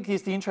what I think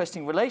is the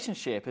interesting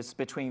relationship is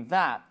between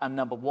that and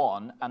number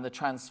one, and the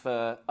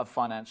transfer of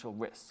financial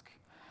risk.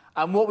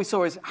 And what we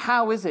saw is,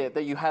 how is it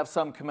that you have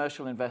some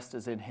commercial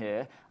investors in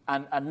here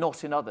and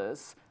not in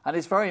others? And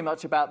it's very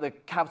much about the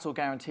capital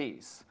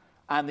guarantees.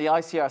 And the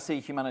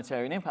ICRC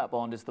Humanitarian Impact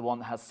Bond is the one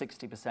that has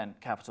 60%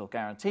 capital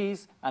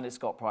guarantees, and it's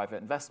got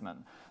private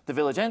investment. The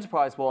Village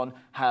Enterprise one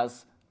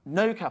has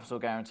no capital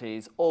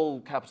guarantees, all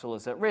capital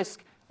is at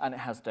risk, and it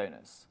has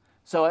donors.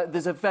 So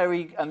there's a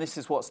very, and this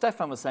is what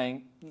Stefan was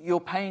saying, you're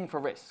paying for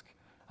risk.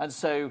 And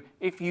so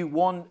if you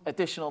want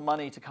additional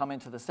money to come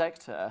into the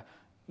sector,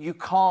 you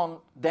can't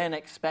then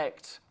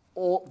expect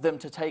them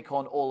to take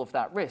on all of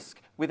that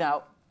risk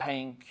without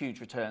paying huge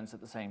returns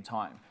at the same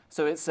time.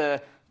 So it's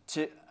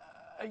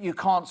you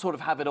can't sort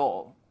of have it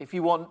all. If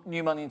you want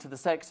new money into the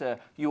sector,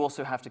 you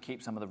also have to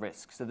keep some of the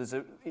risk. So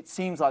it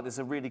seems like there's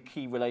a really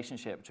key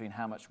relationship between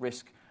how much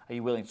risk are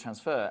you willing to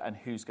transfer and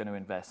who's going to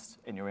invest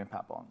in your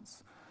impact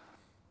bonds.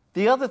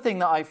 The other thing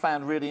that I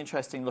found really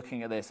interesting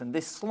looking at this, and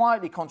this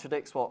slightly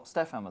contradicts what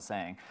Stefan was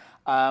saying,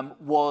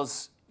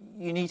 was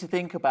you need to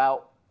think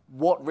about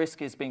what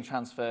risk is being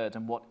transferred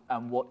and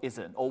what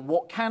isn't, or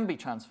what can be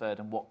transferred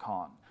and what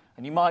can't.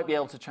 And you might be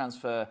able to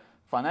transfer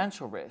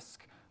financial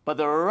risk, But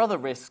there are other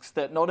risks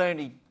that not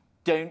only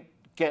don't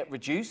get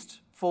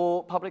reduced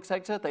for public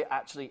sector, they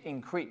actually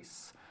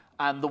increase.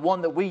 And the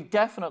one that we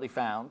definitely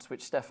found,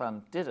 which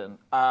Stefan didn't,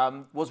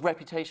 was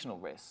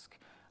reputational risk.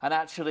 And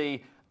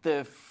actually,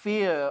 the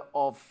fear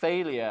of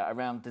failure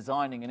around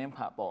designing an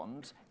impact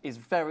bond is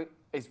very,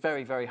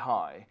 very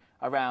high.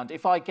 Around,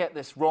 if I get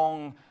this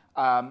wrong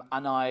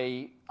and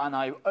I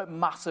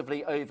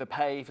massively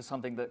overpay for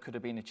something that could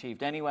have been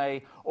achieved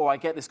anyway, or I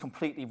get this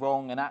completely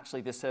wrong and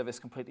actually this service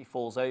completely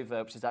falls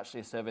over, which is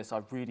actually a service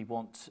I really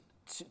want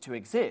to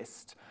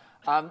exist,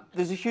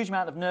 there's a huge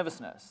amount of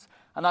nervousness.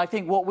 And I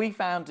think what we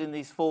found in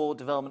these 4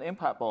 development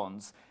impact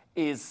bonds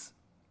is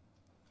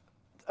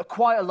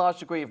quite a large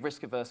degree of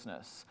risk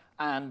averseness,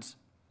 and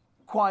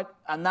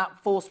that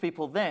forced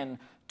people then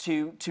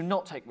to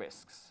not take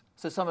risks.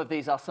 So some of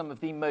these are some of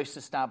the most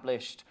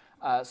established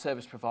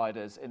service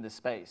providers in this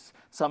space.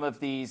 Some of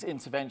these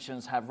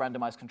interventions have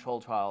randomized control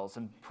trials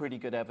and pretty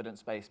good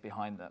evidence base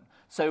behind them.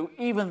 So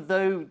even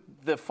though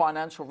the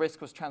financial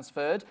risk was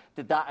transferred,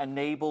 did that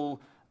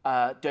enable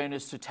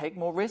donors to take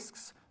more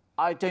risks?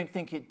 I don't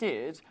think it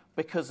did,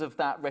 because of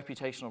that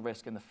reputational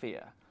risk and the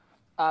fear.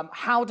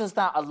 How does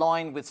that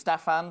align with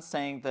Stefan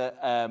saying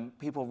that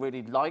people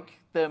really like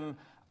them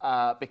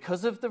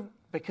because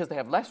they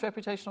have less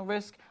reputational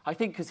risk? I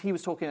think because he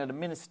was talking at a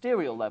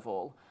ministerial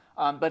level,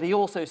 but he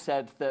also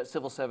said that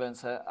civil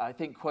servants are, I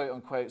think, quote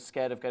unquote,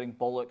 scared of getting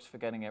bollocked for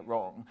getting it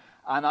wrong.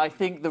 And I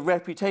think the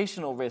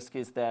reputational risk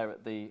is there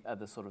at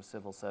the sort of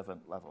civil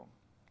servant level.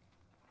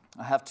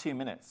 I have 2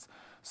 minutes.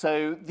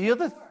 So the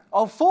other,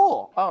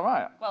 4. Oh,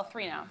 right. Well,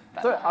 3 now.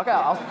 Okay,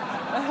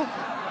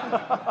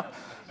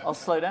 I'll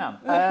slow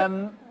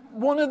down.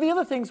 One of the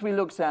other things we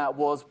looked at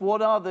was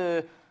what are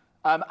the,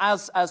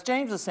 as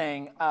James was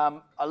saying,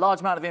 a large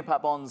amount of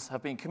impact bonds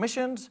have been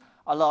commissioned,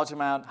 a large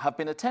amount have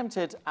been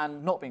attempted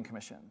and not been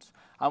commissioned.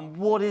 And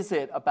what is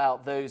it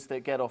about those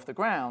that get off the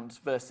ground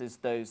versus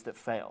those that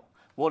fail?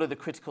 What are the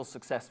critical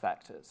success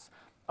factors?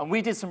 And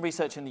we did some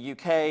research in the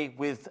UK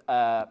with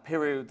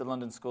Piru, the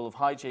London School of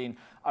Hygiene,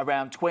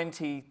 around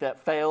 20 that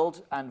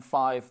failed and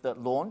 5 that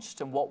launched,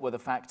 and what were the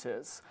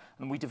factors.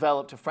 And we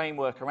developed a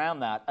framework around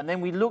that. And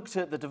then we looked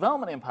at the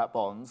development impact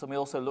bonds, and we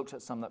also looked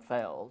at some that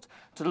failed,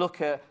 to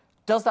look at,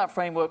 does that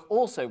framework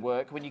also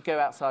work when you go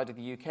outside of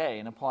the UK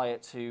and apply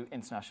it to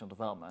international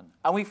development?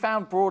 And we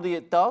found broadly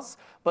it does,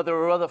 but there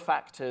are other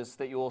factors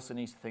that you also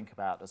need to think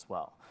about as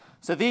well.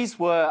 So these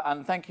were,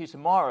 and thank you to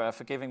Mara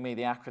for giving me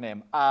the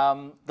acronym,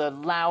 the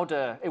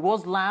LOUDER. It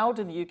was LOUD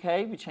in the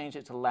UK. We changed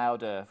it to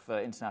LOUDER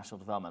for international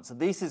development. So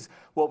this is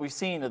what we've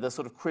seen are the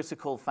sort of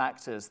critical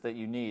factors that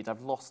you need.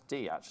 I've lost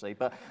D, actually,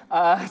 but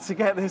to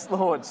get this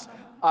launched.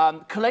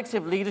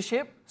 Collective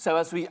leadership. So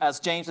as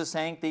James was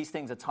saying, these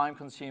things are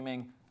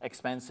time-consuming,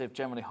 expensive,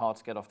 generally hard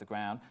to get off the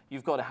ground.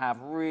 You've got to have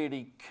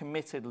really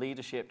committed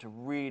leadership to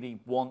really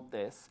want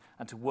this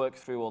and to work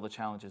through all the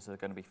challenges that are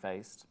going to be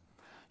faced.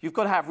 You've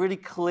got to have really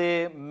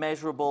clear,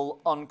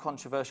 measurable,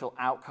 uncontroversial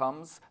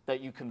outcomes that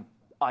you can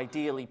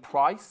ideally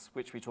price,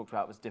 which we talked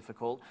about was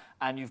difficult,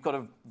 and you've got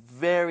a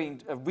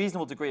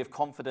reasonable degree of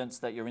confidence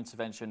that your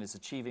intervention is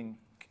achieving,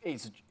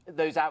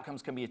 those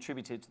outcomes can be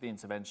attributed to the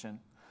intervention.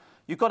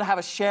 You've got to have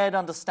a shared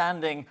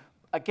understanding,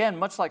 again,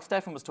 much like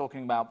Stefan was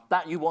talking about,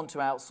 that you want to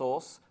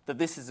outsource, that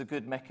this is a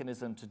good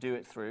mechanism to do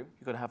it through.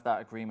 You've got to have that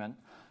agreement.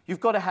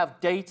 You've got to have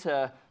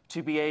data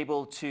to be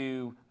able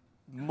to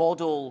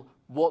model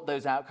what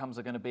those outcomes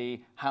are going to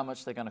be, how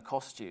much they're going to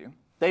cost you.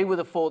 They were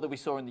the 4 that we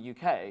saw in the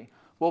UK.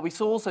 What we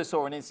also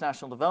saw in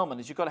international development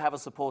is you've got to have a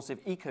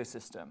supportive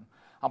ecosystem.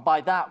 And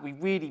by that, we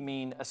really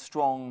mean a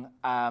strong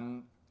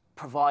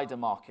provider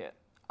market.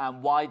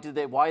 And why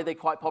are they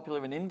quite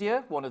popular in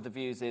India? One of the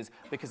views is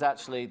because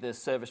actually the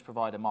service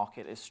provider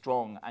market is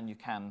strong and you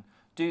can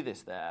do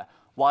this there.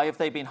 Why have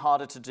they been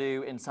harder to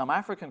do in some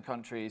African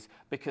countries?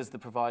 Because the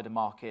provider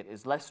market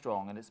is less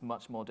strong and it's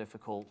much more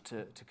difficult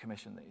to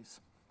commission these.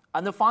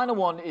 And the final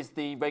one is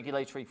the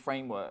regulatory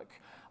framework.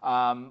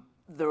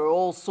 There are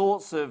all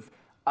sorts of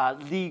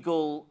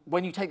legal,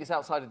 when you take this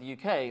outside of the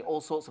UK, all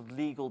sorts of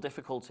legal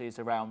difficulties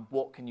around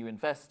what can you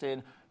invest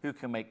in, who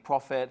can make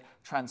profit,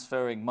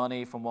 transferring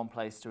money from one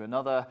place to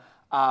another.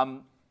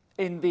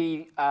 In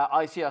the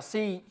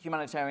ICRC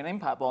humanitarian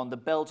impact bond, the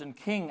Belgian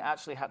king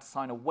actually had to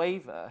sign a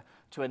waiver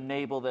to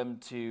enable them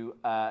to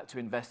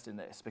invest in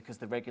this because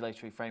the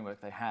regulatory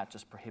framework they had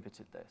just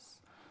prohibited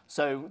this.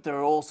 So there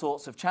are all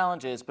sorts of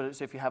challenges,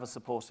 but if you have a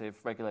supportive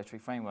regulatory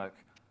framework,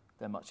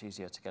 they're much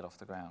easier to get off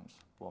the ground.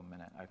 1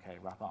 minute, okay,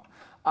 wrap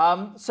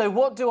up. So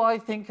what do I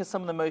think are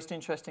some of the most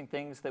interesting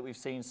things that we've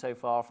seen so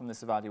far from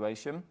this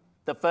evaluation?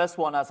 The first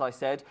one, as I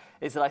said,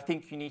 is that I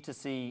think you need to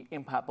see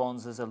impact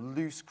bonds as a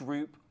loose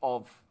group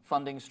of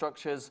funding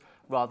structures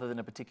rather than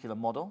a particular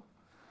model.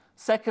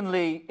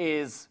 Secondly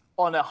is,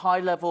 on a high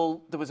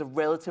level, there was a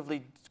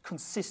relatively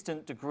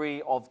consistent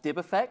degree of DIB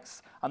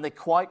effects, and they're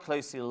quite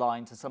closely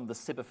aligned to some of the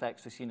SIB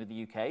effects we've seen in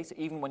the UK. So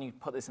even when you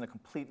put this in a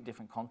completely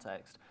different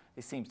context,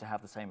 it seems to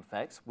have the same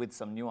effects with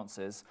some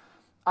nuances.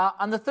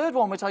 And the third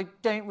one, which I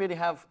don't really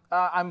have,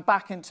 I'm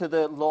back into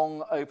the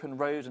long open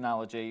road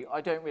analogy.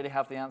 I don't really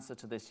have the answer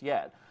to this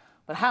yet.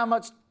 But how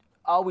much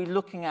are we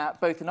looking at,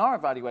 both in our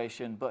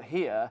evaluation, but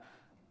here,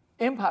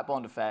 impact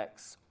bond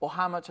effects, or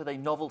how much are they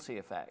novelty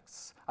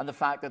effects? And the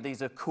fact that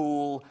these are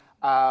cool,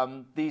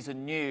 these are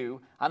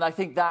new. And I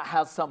think that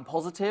has some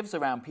positives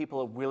around people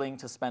are willing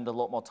to spend a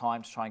lot more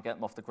time to try and get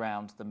them off the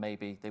ground than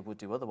maybe they would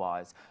do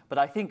otherwise. But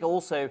I think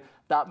also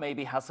that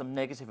maybe has some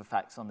negative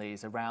effects on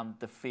these around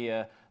the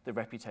fear, the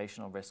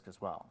reputational risk as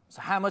well.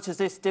 So how much is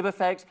this DIB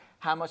effect?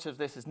 How much of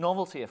this is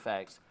novelty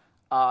effect?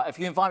 If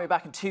you invite me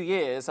back in 2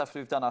 years after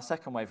we've done our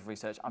second wave of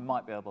research, I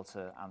might be able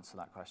to answer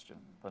that question,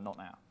 but not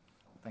now.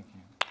 Thank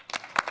you.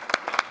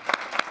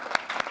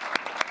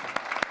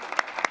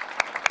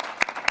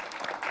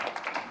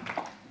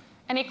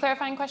 Any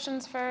clarifying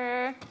questions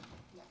for? Yeah.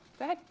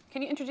 Go ahead. Can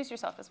you introduce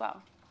yourself as well?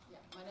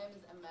 Yeah, my name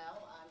is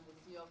Amel. I'm the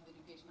CEO of the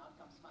Education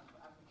Outcomes Fund for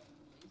Africa and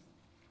Middle East.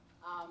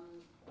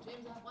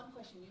 James, I have one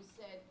question. You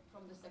said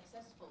from the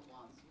successful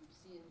ones, you've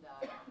seen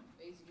that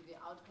basically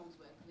the outcomes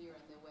were clear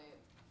and they were,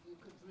 you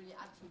could really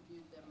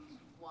attribute them to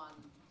one.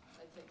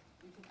 Let's say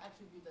you could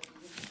attribute that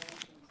these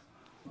interventions.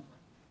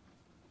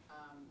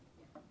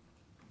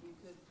 You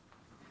could.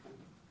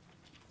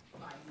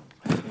 Fine.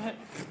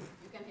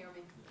 You can hear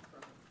me.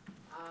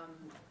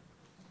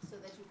 So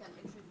that you can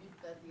attribute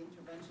that the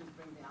interventions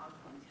bring the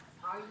outcomes.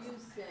 Are you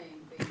saying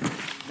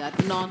basically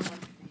that none of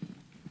the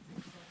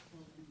successful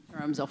in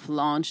terms of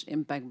launched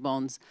impact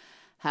bonds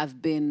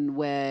have been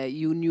where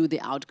you knew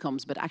the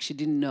outcomes but actually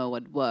didn't know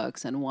what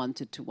works and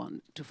wanted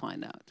to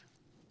find out?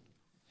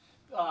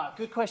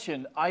 Good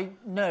question.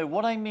 No,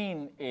 what I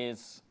mean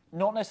is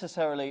not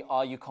necessarily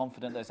are you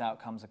confident those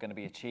outcomes are going to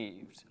be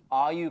achieved.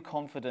 Are you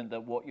confident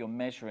that what you're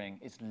measuring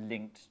is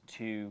linked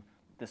to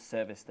the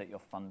service that you're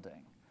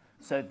funding?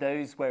 So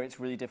those where it's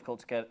really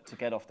difficult to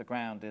get off the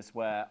ground is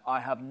where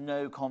I have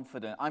no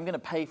confidence. I'm going to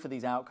pay for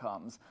these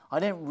outcomes. I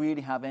don't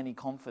really have any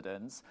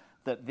confidence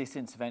that this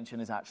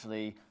intervention is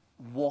actually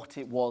what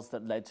it was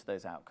that led to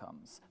those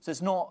outcomes. So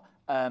it's not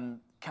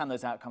can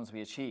those outcomes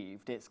be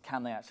achieved? It's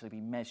can they actually be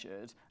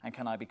measured, and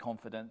can I be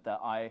confident that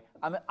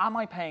am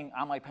I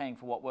paying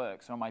for what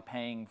works, or am I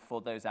paying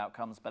for those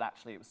outcomes? But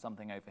actually, it was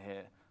something over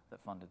here that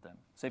funded them.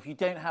 So if you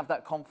don't have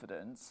that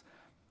confidence,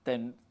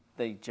 then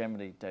they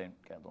generally don't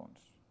get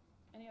launched.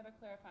 Any other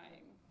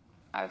clarifying?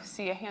 I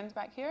see a hand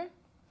back here.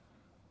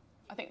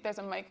 I think there's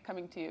a mic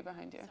coming to you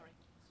behind you.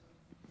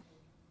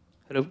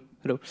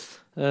 Hello.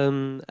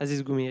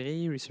 Aziz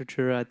Goumiri,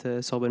 researcher at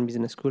Sorbonne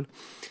Business School.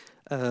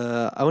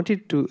 I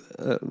wanted to,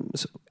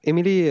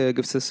 Emily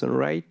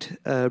Gustafsson-Wright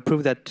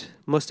proved that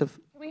most of...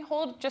 Can we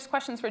hold just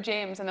questions for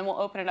James, and then we'll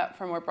open it up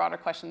for more broader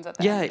questions at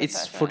the end? Yeah,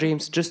 it's for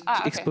James, just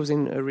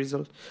exposing a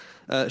result.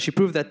 She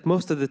proved that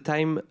most of the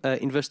time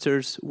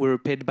investors were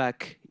paid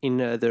back in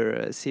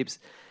their SIBs.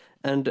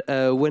 And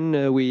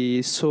when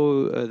we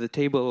saw the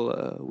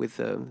table with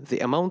the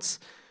amounts,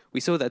 we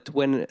saw that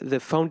when the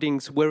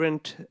foundings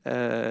weren't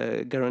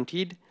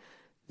guaranteed,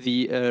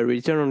 the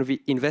return on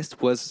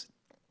invest was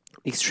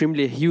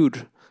extremely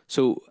huge.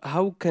 So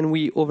how can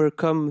we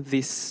overcome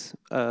this,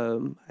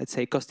 I'd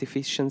say, cost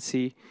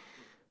efficiency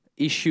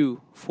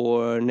issue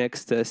for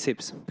next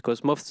SIBs?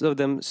 Because most of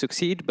them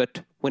succeed,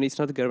 but when it's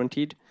not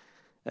guaranteed,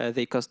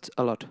 they cost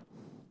a lot.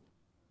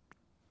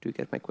 Do you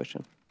get my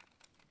question?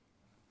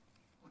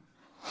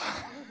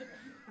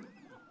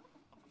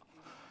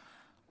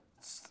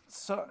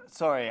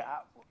 Sorry,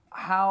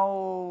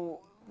 how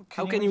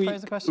can you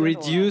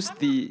reduce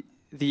the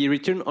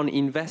return on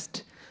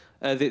invest,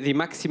 the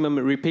maximum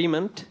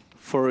repayment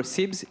for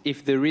SIBs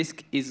if the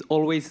risk is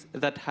always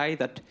that high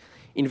that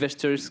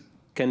investors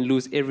can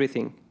lose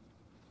everything?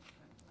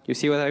 You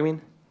see what I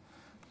mean?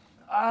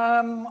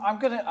 I'm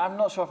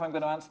not sure if I'm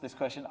going to answer this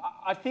question.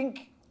 I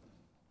think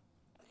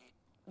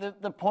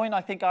the point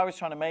I think I was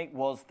trying to make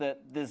was that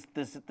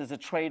there's a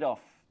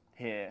trade-off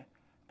here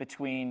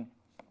between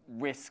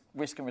risk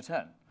and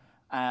return.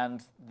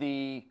 And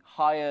the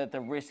higher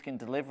the risk in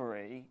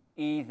delivery,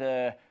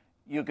 either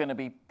you're going to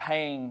be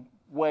paying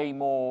way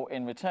more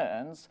in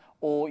returns,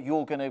 or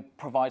you're going to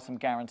provide some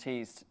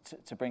guarantees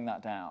to bring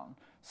that down.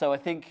 So I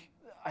think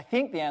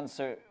the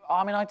answer,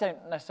 I mean, I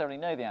don't necessarily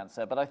know the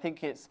answer, but I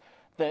think it's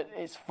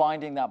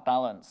finding that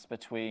balance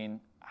between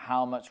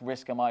how much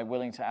risk am I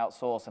willing to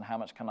outsource and how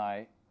much can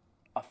I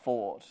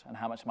afford and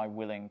how much am I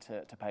willing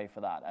to pay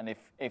for that. And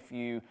if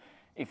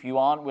you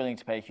aren't willing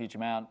to pay a huge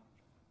amount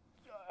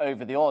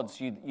over the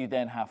odds, you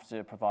then have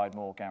to provide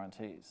more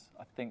guarantees.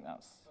 I think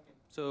that's... Okay.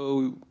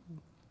 So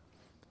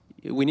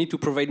we need to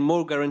provide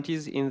more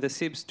guarantees in the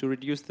SIBs to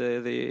reduce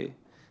the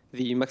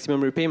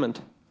maximum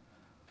repayment.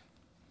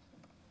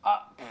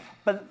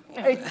 But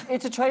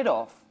it's a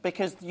trade-off,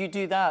 because you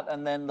do that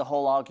and then the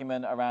whole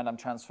argument around I'm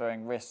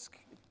transferring risk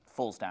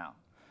falls down.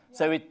 Yeah.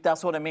 So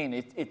that's what I mean.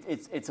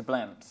 It's a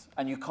blend,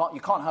 and you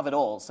can't have it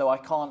all. So I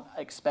can't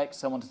expect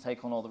someone to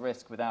take on all the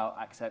risk without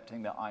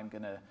accepting that I'm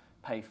going to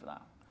pay for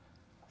that.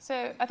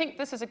 So I think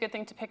this is a good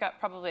thing to pick up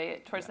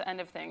probably towards the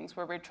end of things,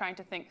 where we're trying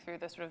to think through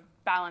the sort of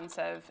balance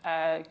of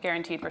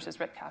guaranteed versus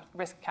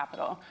risk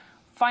capital.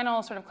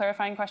 final sort of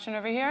clarifying question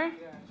over here.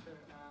 Yeah, sure.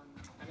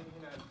 I'm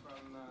Hilal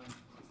from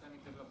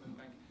Islamic Development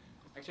Bank.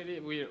 Actually,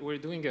 we're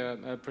doing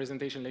a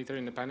presentation later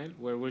in the panel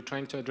where we're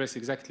trying to address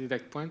exactly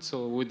that point.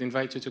 So we'd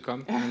invite you to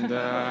come and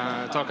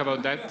talk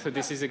about that. So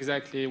this is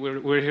exactly,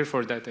 we're here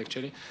for that,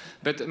 actually.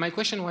 But my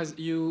question was,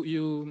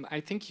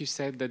 I think you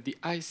said that the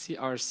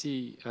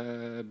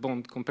ICRC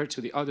bond compared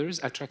to the others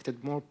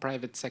attracted more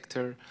private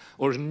sector,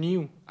 or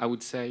new, I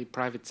would say,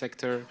 private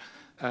sector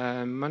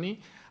money.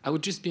 I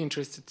would just be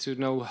interested to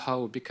know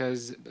how,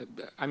 because,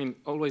 I mean,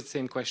 always the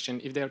same question,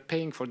 if they're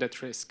paying for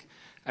that risk,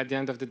 at the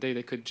end of the day,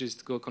 they could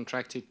just go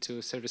contract it to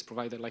a service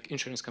provider like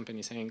insurance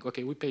company saying,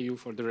 okay, we pay you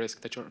for the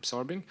risk that you're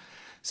absorbing.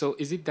 So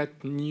is it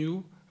that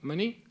new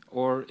money,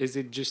 or is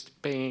it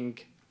just paying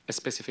a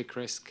specific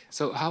risk?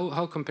 So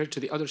how compared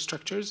to the other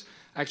structures,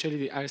 actually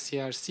the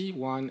ICRC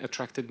one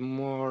attracted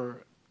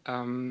more,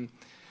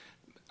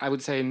 I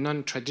would say,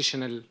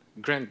 non-traditional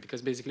grant,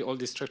 because basically all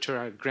these structures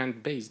are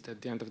grant-based.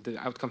 At the end of the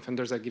outcome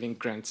funders are giving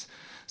grants.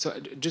 So I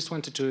just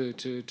wanted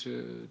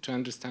to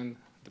understand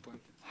the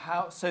point.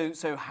 How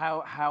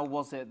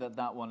was it that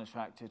that one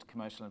attracted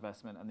commercial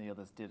investment and the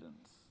others didn't?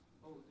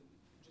 Oh,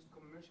 just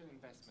commercial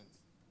investments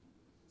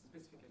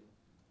specifically,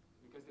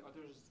 because the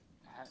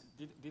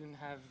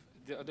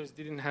others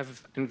didn't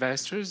have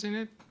investors in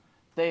it.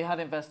 They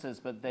had investors,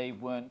 but they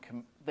weren't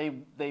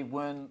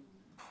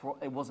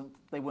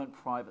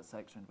private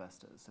sector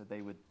investors, so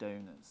they were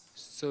donors.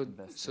 So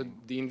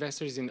the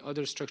investors in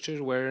other structures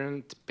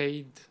weren't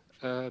paid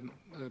for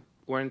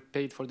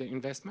the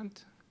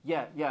investment?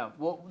 Yeah.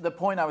 Well, the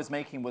point I was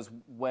making was,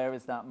 where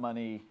is that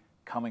money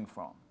coming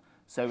from?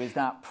 So is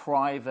that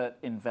private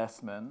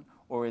investment,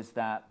 or is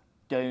that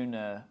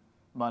donor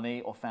money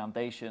or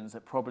foundations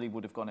that probably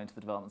would have gone into the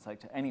development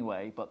sector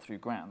anyway, but through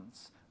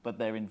grants, but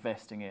they're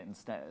investing it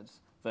instead,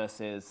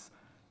 versus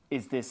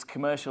is this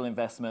commercial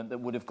investment that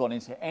would have gone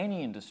into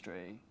any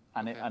industry,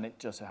 and it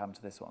just so happened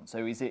to this one?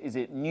 So is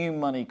it new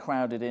money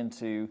crowded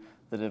into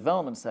the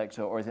development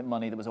sector, or is it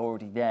money that was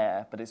already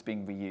there but it's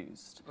being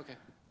reused? Okay.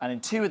 And in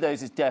two of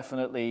those is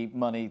definitely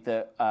money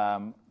that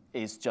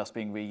is just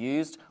being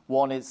reused.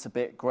 One, it's a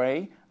bit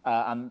grey,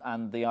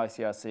 and the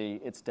ICRC,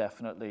 it's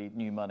definitely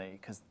new money,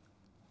 because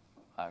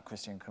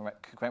Christian,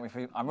 correct me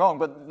if I'm wrong,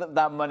 but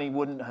that money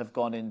wouldn't have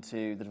gone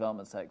into the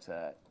development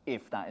sector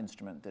if that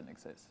instrument didn't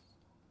exist.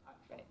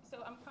 Right. So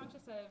I'm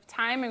conscious of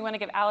time. We want to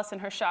give Alison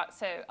her shot,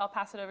 so I'll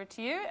pass it over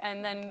to you,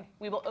 and then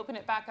we will open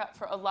it back up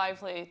for a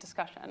lively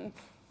discussion.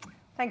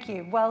 Thank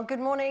you. Well, good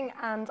morning,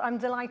 and I'm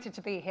delighted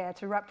to be here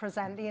to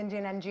represent the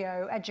Indian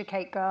NGO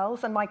Educate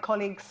Girls and my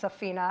colleagues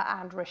Safeena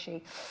and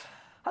Rishi.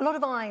 A lot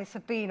of eyes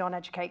have been on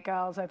Educate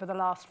Girls over the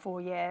last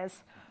 4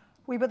 years.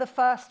 We were the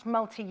first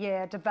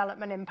multi-year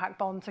development impact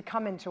bond to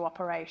come into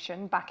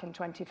operation back in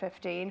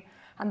 2015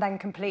 and then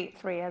complete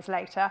 3 years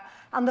later,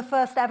 and the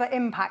first ever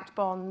impact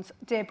bond,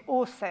 DIB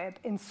or SIB,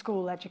 in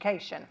school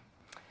education.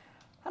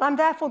 And I'm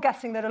therefore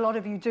guessing that a lot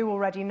of you do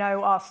already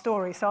know our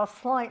story, so I'll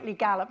slightly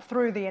gallop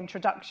through the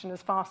introduction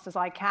as fast as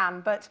I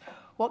can. But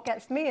what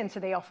gets me into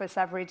the office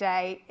every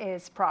day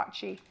is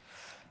Prachi.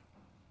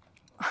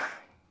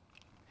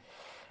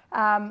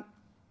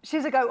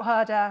 She's a goat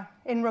herder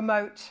in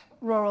remote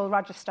rural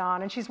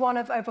Rajasthan, and she's one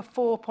of over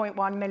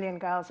 4.1 million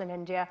girls in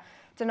India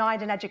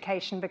denied an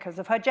education because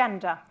of her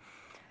gender.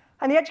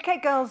 And the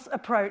Educate Girls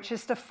approach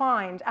is to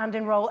find and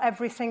enroll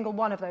every single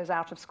one of those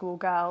out-of-school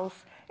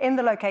girls in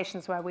the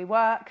locations where we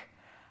work,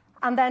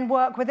 and then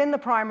work within the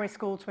primary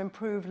school to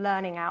improve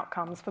learning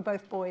outcomes for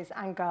both boys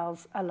and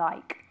girls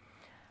alike.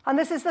 And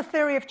this is the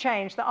theory of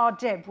change that our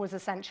DIB was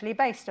essentially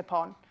based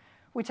upon.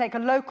 We take a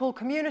local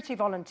community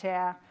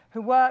volunteer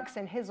who works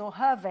in his or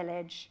her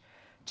village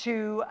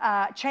to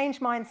change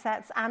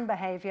mindsets and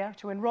behavior,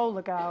 to enroll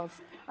the girls,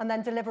 and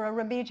then deliver a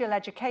remedial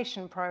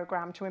education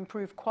program to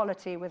improve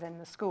quality within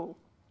the school.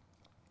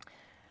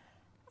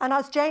 And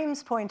as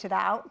James pointed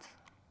out,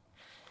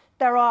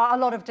 there are a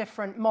lot of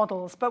different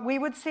models, but we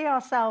would see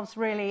ourselves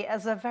really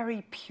as a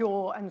very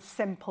pure and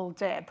simple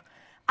DIB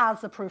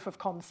as a proof of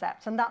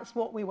concept, and that's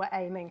what we were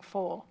aiming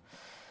for.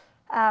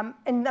 And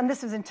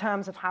this is in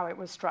terms of how it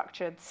was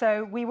structured.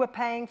 So we were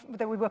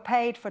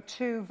paid for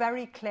 2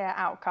 very clear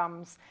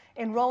outcomes: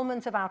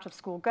 enrollment of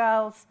out-of-school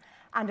girls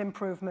and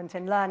improvement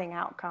in learning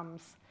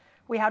outcomes.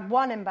 We had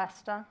 1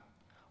 investor,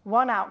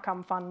 1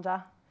 outcome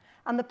funder,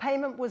 and the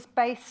payment was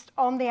based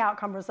on the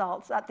outcome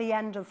results at the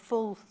end of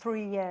full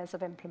 3 years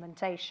of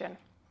implementation.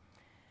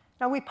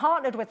 Now, we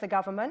partnered with the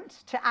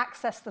government to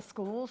access the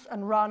schools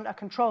and run a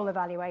control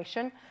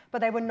evaluation,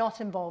 but they were not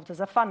involved as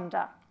a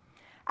funder.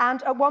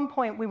 And at one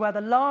point, we were the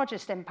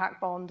largest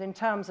impact bond in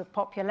terms of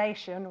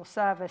population or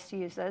service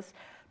users,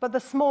 but the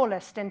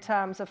smallest in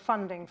terms of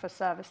funding for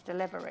service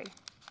delivery.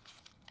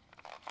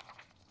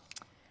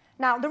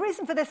 Now, the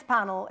reason for this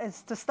panel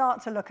is to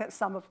start to look at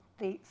some of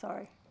the,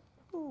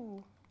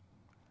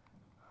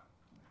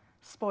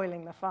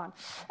 spoiling the fun.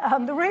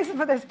 The reason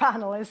for this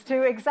panel is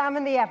to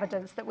examine the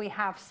evidence that we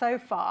have so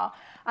far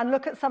and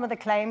look at some of the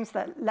claims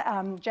that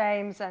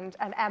James and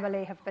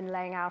Emily have been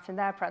laying out in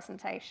their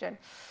presentation.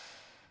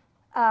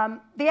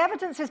 The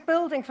evidence is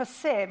building for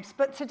SIBs,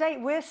 but to date,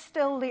 we're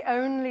still the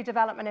only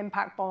development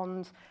impact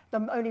bond,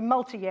 the only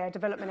multi-year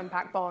development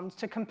impact bond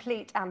to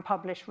complete and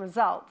publish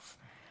results.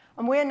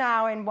 And we're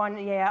now in 1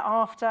 year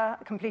after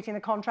completing the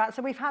contract,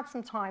 so we've had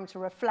some time to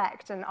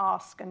reflect and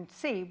ask and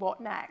see what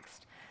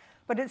next.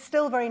 But it's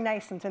still very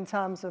nascent in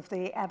terms of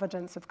the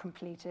evidence of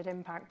completed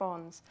impact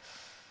bonds.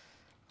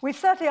 We've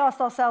certainly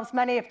asked ourselves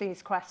many of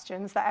these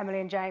questions that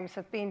Emily and James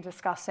have been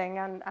discussing,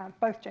 and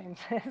both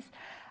Jameses.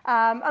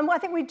 And I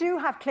think we do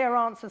have clear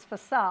answers for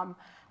some.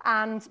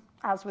 And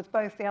as with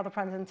both the other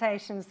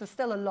presentations, there's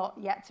still a lot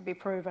yet to be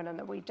proven and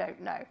that we don't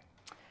know.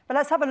 But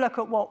let's have a look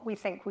at what we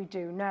think we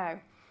do know.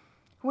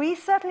 We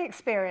certainly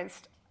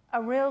experienced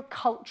a real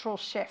cultural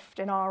shift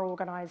in our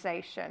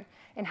organisation,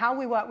 in how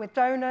we work with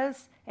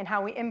donors, in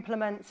how we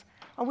implement,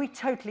 and we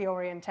totally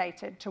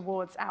orientated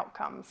towards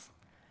outcomes.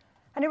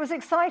 And it was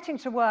exciting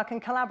to work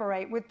and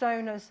collaborate with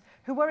donors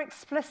who were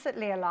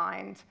explicitly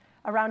aligned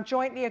around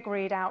jointly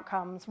agreed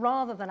outcomes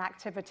rather than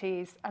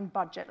activities and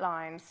budget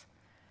lines.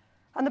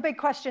 And the big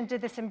question,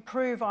 did this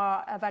improve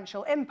our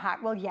eventual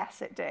impact? Well,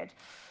 yes, it did.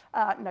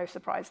 No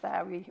surprise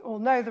there. We all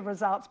know the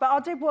results. But our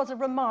DIB was a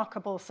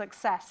remarkable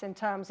success in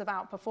terms of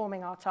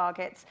outperforming our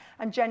targets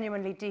and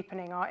genuinely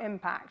deepening our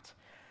impact.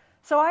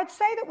 So I'd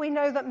say that we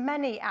know that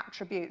many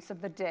attributes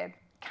of the DIB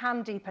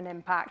can deepen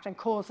impact and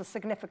cause a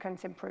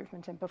significant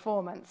improvement in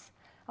performance.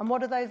 And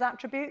what are those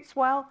attributes?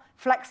 Well,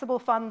 flexible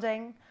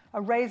funding,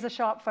 a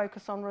razor-sharp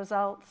focus on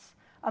results,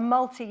 a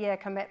multi-year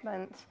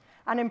commitment,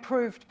 and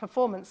improved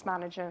performance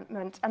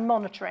management and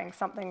monitoring,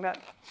 something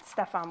that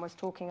Stefan was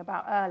talking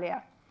about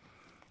earlier.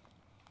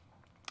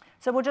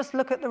 So we'll just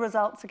look at the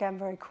results again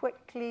very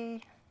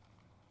quickly.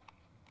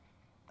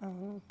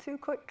 Too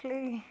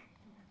quickly.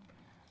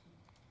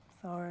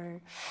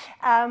 Sorry.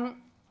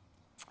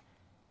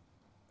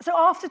 So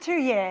after 2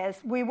 years,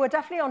 we were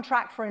definitely on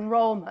track for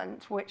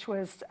enrollment, which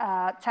was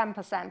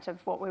 10%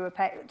 of what we were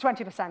paid,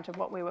 20% of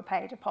what we were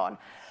paid upon.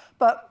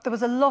 But there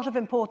was a lot of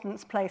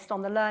importance placed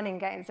on the learning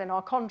gains in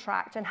our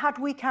contract. And had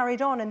we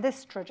carried on in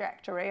this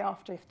trajectory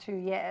after 2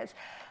 years,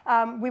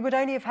 we would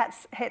only have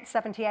hit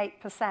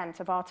 78%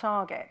 of our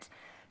target.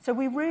 So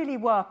we really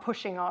were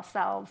pushing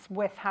ourselves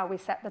with how we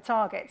set the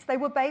targets. They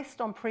were based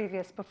on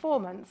previous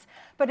performance,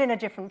 but in a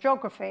different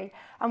geography.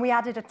 And we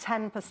added a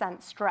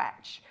 10%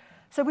 stretch.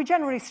 So we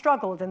generally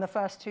struggled in the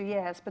first 2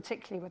 years,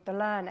 particularly with the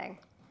learning.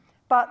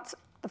 But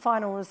the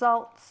final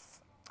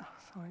results,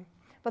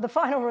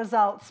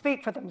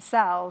 speak for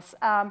themselves.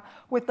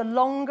 With the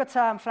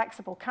longer-term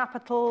flexible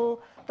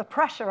capital, the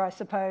pressure, I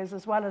suppose,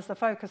 as well as the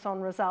focus on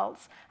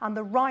results, and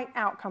the right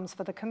outcomes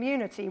for the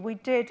community, we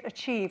did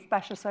achieve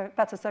better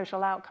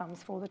social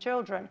outcomes for the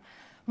children.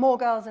 More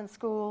girls in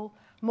school,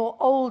 more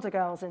older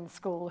girls in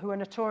school who are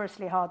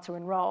notoriously hard to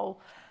enroll,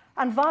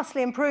 and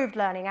vastly improved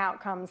learning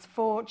outcomes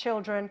for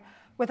children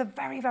with a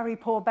very, very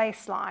poor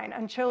baseline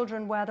and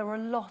children where there were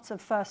lots of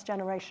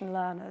first-generation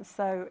learners.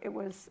 So it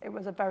was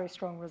a very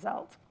strong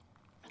result.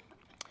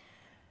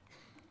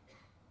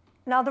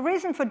 Now, the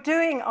reason for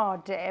doing our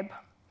DIB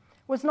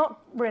was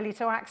not really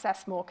to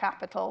access more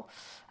capital,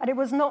 and it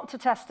was not to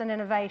test an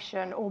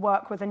innovation or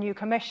work with a new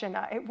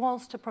commissioner. It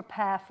was to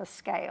prepare for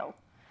scale.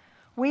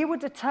 We were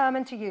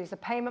determined to use a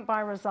payment by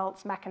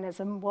results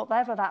mechanism,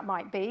 whatever that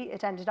might be.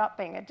 It ended up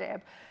being a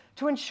DIB,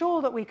 to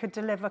ensure that we could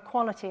deliver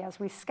quality as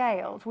we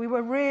scaled. We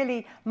were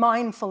really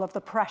mindful of the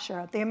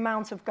pressure, the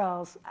amount of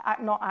girls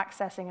not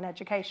accessing an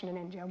education in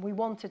India, and we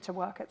wanted to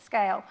work at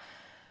scale.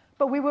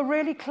 But we were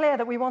really clear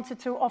that we wanted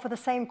to offer the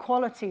same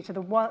quality to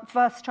the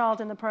first child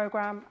in the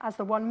program as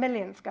the 1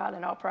 millionth girl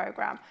in our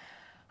program.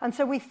 And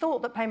so we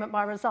thought that payment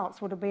by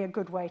results would be a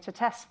good way to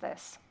test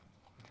this.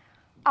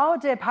 Our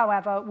DIB,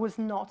 however, was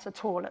not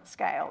at all at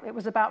scale. It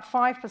was about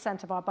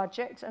 5% of our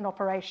budget and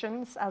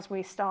operations as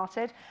we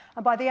started,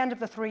 and by the end of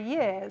the 3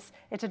 years,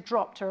 it had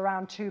dropped to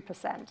around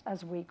 2%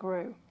 as we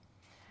grew.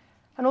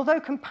 And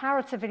although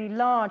comparatively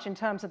large in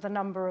terms of the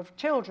number of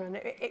children,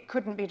 it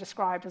couldn't be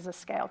described as a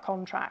scale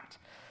contract.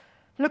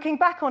 Looking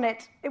back on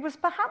it, it was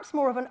perhaps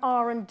more of an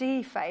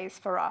R&D phase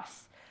for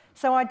us.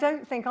 So I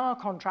don't think our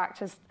contract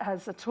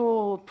has at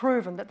all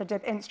proven that the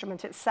DIB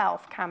instrument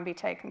itself can be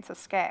taken to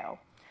scale.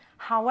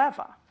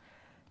 However,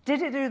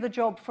 did it do the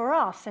job for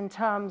us in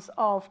terms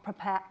of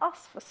prepare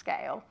us for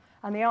scale?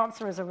 And the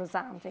answer is a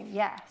resounding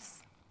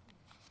yes.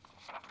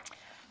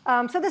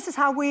 So this is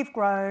how we've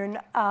grown.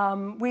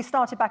 We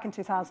started back in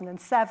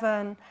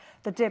 2007.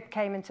 The DIB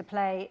came into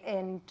play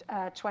in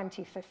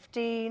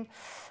 2015.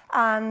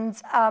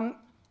 And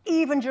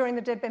even during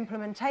the DIB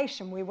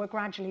implementation, we were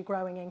gradually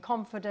growing in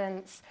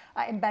confidence,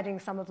 embedding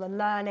some of the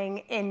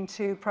learning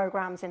into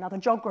programs in other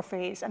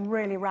geographies and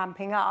really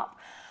ramping up.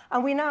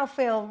 And we now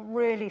feel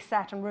really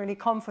set and really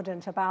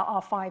confident about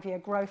our 5-year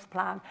growth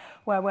plan,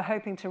 where we're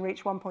hoping to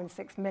reach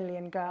 1.6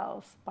 million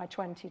girls by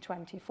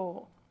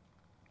 2024.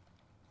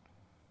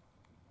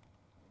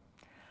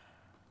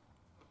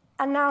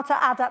 And now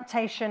to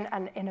adaptation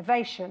and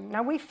innovation.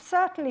 Now, we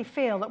certainly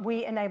feel that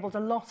we enabled a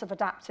lot of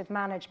adaptive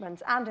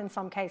management and, in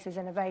some cases,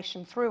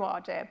 innovation through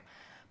our DIB.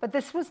 But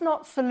this was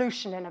not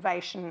solution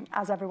innovation,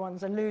 as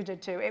everyone's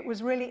alluded to. It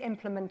was really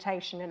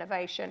implementation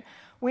innovation.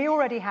 We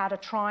already had a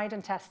tried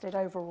and tested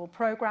overall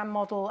program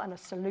model and a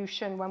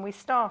solution when we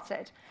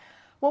started.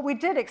 What we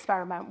did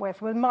experiment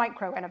with were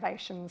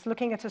micro-innovations,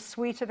 looking at a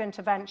suite of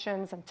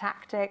interventions and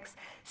tactics,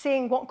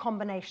 seeing what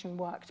combination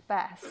worked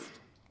best.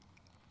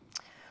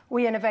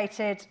 We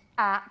innovated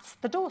at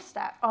the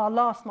doorstep. Our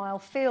last-mile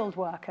field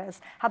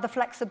workers had the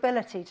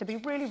flexibility to be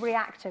really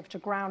reactive to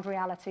ground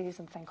realities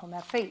and think on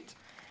their feet.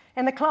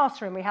 In the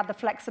classroom, we had the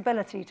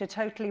flexibility to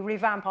totally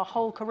revamp our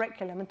whole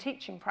curriculum and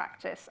teaching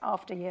practice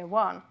after year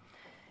one.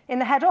 In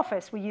the head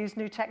office, we used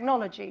new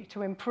technology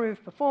to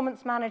improve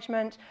performance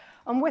management,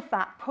 and with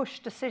that, push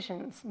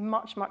decisions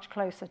much, much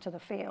closer to the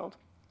field.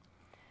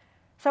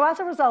 So as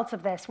a result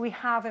of this, we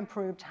have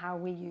improved how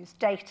we use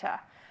data,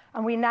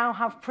 and we now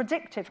have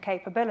predictive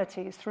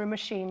capabilities through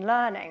machine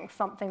learning,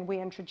 something we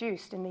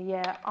introduced in the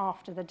year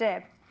after the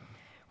DIB.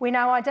 We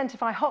now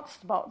identify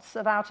hotspots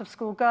of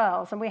out-of-school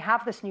girls, and we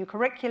have this new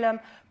curriculum,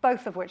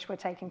 both of which we're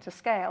taking to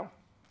scale.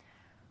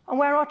 And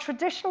where our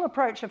traditional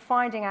approach of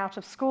finding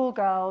out-of-school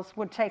girls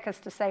would take us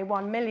to, say,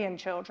 1 million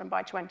children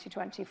by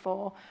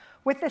 2024,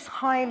 with this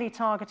highly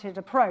targeted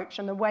approach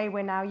and the way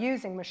we're now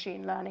using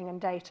machine learning and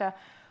data,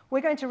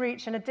 we're going to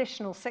reach an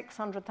additional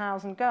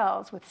 600,000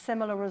 girls with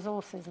similar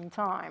resources and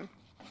time.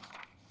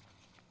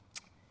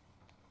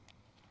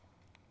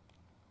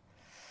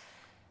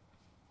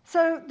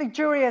 So the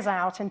jury is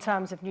out in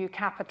terms of new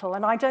capital,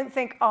 and I don't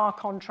think our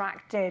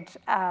contract did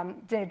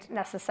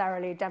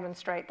necessarily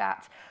demonstrate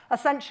that.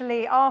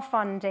 Essentially, our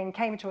funding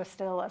came to us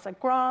still as a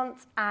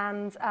grant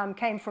and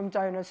came from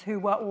donors who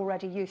were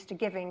already used to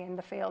giving in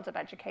the field of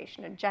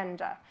education and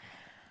gender.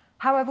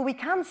 However, we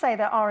can say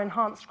that our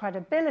enhanced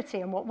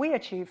credibility and what we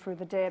achieved through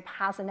the DIB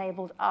has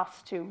enabled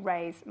us to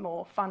raise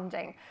more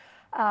funding.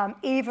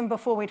 Even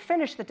before we'd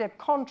finished the DIB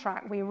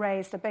contract, we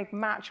raised a big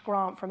match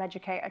grant from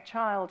Educate a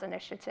Child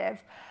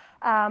initiative.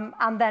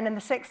 And then in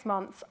the 6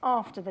 months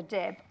after the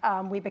DIB,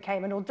 we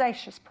became an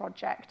audacious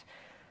project.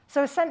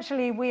 So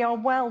essentially, we are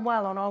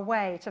well on our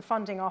way to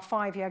funding our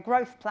 5-year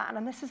growth plan.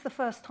 And this is the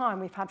first time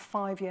we've had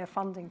 5-year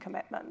funding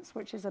commitments,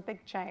 which is a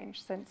big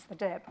change since the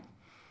DIB.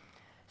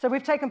 So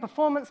we've taken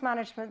performance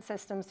management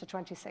systems to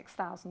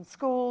 26,000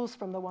 schools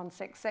from the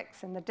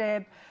 166 in the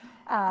DIB.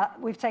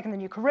 We've taken the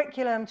new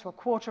curriculum to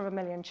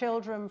 250,000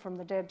 children from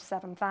the DIB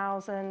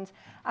 7,000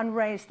 and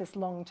raised this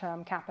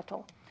long-term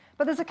capital.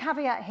 But there's a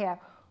caveat here.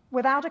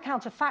 Without a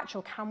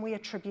counterfactual, can we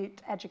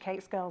attribute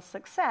Educate's Girls'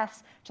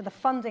 success to the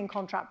funding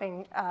contract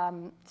being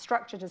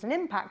structured as an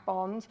impact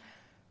bond?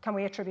 Can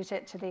we attribute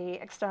it to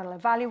the external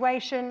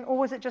evaluation, or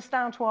was it just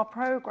down to our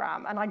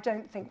program? And I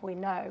don't think we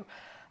know.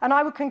 And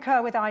I would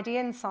concur with ID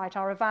Insight,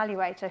 our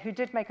evaluator, who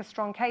did make a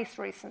strong case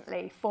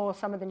recently for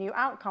some of the new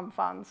outcome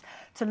funds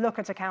to look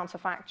at a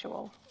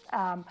counterfactual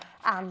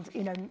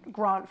and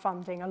grant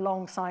funding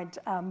alongside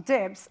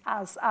DIBs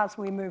as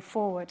we move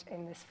forward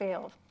in this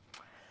field.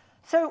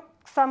 So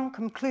some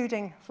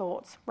concluding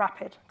thoughts,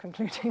 rapid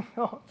concluding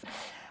thoughts.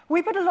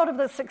 We put a lot of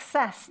the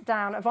success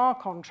down of our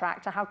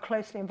contract to how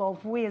closely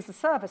involved we as a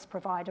service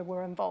provider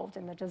were involved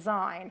in the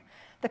design.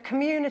 The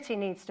community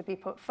needs to be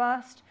put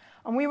first,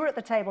 and we were at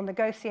the table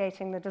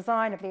negotiating the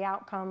design of the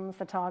outcomes,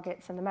 the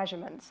targets, and the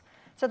measurements.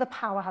 So the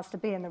power has to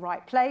be in the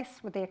right place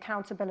with the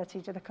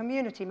accountability to the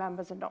community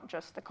members and not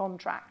just the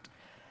contract.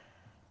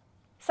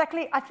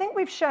 Secondly, I think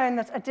we've shown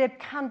that a DIB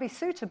can be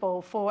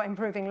suitable for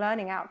improving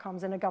learning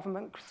outcomes in a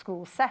government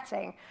school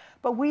setting,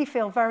 but we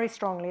feel very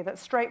strongly that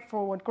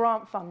straightforward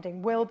grant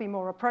funding will be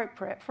more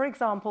appropriate. For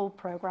example,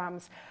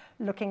 programs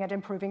looking at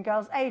improving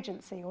girls'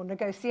 agency or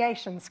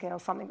negotiation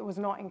skills, something that was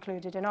not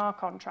included in our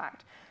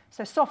contract.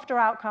 So softer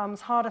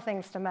outcomes, harder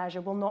things to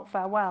measure will not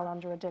fare well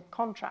under a DIB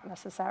contract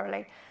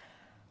necessarily.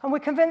 And we're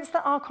convinced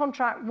that our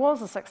contract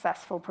was a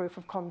successful proof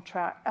of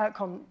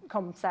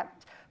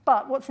concept.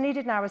 But what's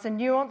needed now is a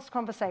nuanced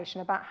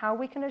conversation about how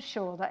we can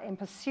assure that in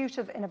pursuit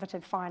of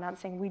innovative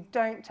financing, we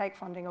don't take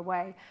funding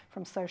away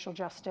from social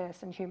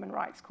justice and human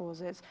rights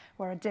causes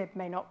where a DIB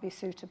may not be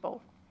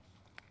suitable.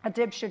 A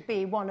DIB should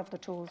be one of the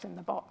tools in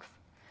the box.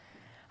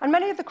 And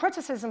many of the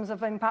criticisms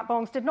of impact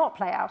bonds did not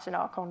play out in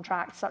our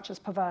contract, such as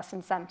perverse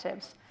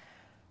incentives.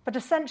 But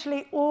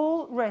essentially,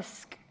 all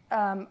risk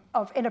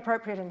of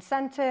inappropriate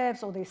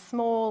incentives or these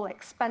small,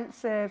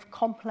 expensive,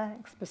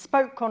 complex,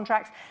 bespoke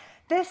contracts,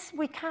 this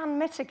we can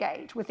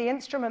mitigate with the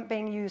instrument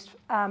being used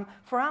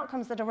for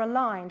outcomes that are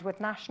aligned with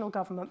national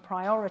government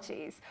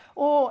priorities,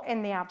 or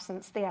in the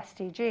absence, the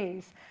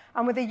SDGs,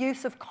 and with the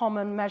use of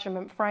common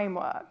measurement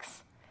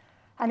frameworks.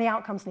 And the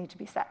outcomes need to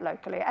be set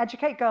locally.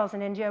 Educate Girls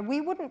in India, we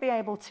wouldn't be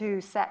able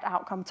to set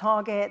outcome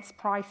targets,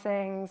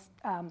 pricings,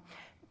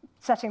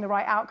 setting the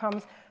right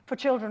outcomes for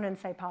children in,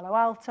 say, Palo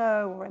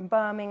Alto or in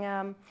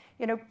Birmingham.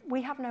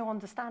 We have no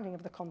understanding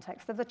of the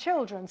context of the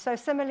children. So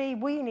similarly,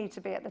 we need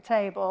to be at the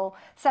table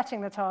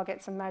setting the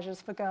targets and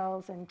measures for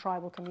girls in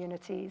tribal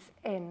communities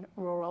in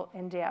rural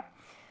India.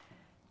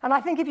 And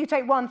I think if you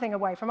take one thing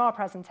away from our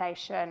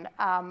presentation,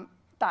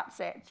 that's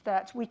it,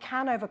 that we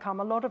can overcome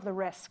a lot of the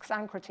risks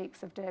and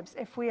critiques of DIBs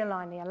if we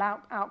align the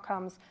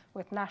outcomes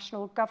with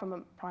national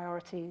government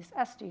priorities,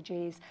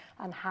 SDGs,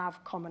 and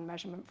have common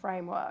measurement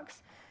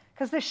frameworks.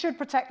 Because this should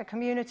protect the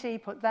community,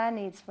 put their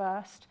needs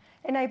first,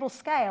 enable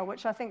scale,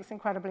 which I think is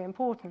incredibly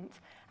important,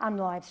 and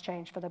lives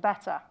change for the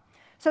better.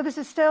 So this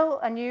is still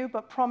a new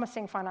but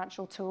promising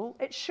financial tool.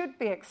 It should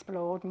be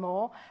explored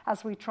more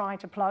as we try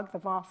to plug the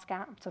vast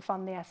gap to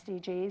fund the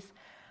SDGs.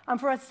 And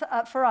for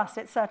us,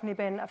 it's certainly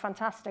been a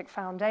fantastic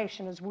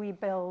foundation as we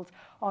build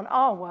on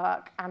our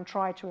work and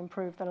try to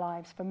improve the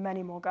lives for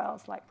many more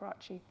girls like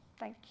Brachi.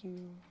 Thank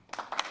you.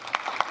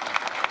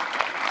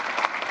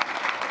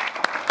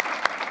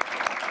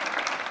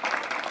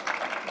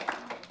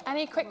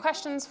 Any quick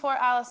questions for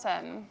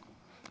Alison?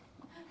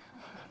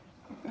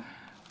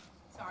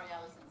 Sorry,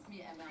 Alison, it's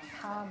me, Emma.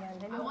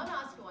 I want to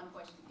ask you one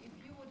question. If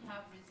you would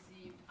have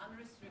received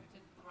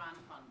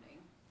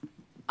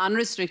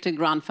unrestricted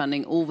grant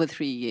funding over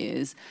 3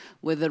 years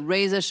with a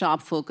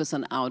razor-sharp focus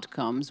on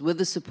outcomes, with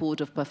the support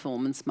of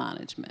performance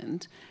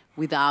management,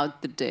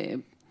 without the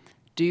DIB,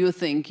 do you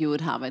think you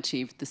would have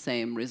achieved the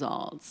same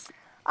results?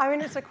 I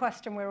mean, it's a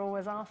question we're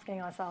always asking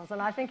ourselves,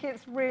 and I think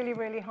it's really,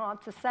 really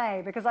hard to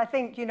say, because I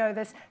think, you know,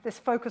 this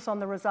focus on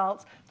the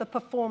results, the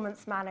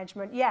performance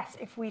management, yes,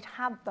 if we'd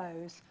had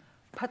those,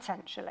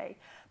 potentially.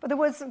 But there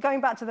was,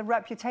 going back to the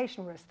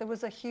reputation risk, there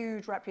was a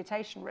huge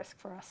reputation risk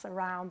for us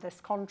around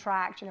this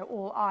contract. You know,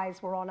 all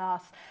eyes were on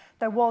us.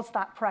 There was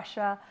that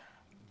pressure.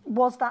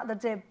 Was that the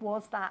DIB?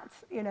 Was that,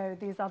 you know,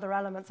 these other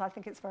elements? I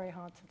think it's very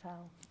hard to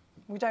tell.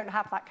 We don't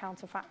have that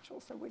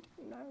counterfactual, so we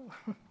don't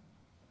know.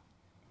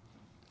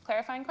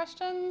 Clarifying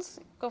questions?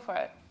 Go for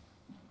it.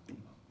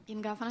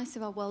 Inga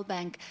Vanessiva, World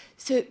Bank.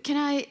 So can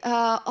I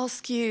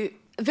ask you,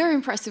 very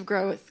impressive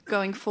growth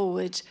going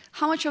forward.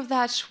 How much of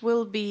that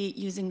will be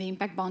using the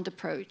impact bond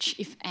approach,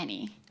 if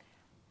any?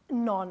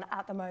 None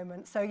at the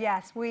moment. So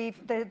yes,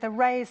 the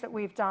raise that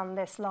we've done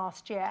this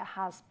last year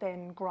has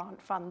been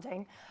grant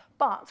funding,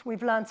 but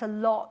we've learnt a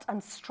lot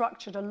and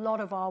structured a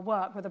lot of our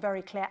work with a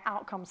very clear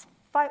outcomes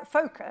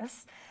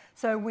focus.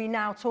 So we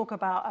now talk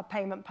about a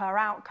payment per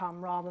outcome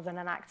rather than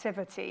an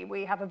activity.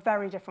 We have a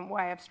very different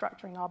way of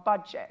structuring our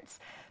budgets.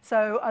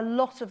 So a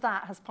lot of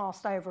that has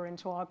passed over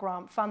into our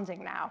grant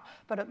funding now.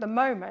 But at the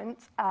moment,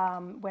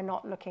 we're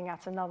not looking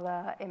at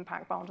another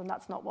impact bond, and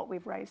that's not what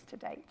we've raised to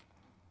date.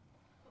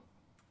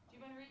 Do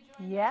you want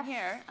to rejoin yes,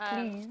 here?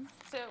 Please.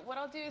 So what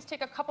I'll do is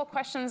take a couple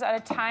questions at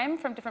a time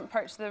from different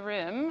parts of the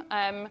room.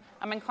 I'm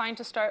inclined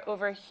to start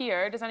over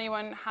here. Does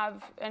anyone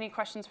have any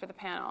questions for the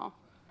panel?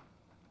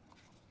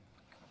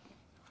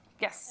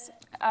 Yes,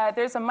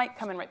 there's a mic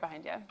coming right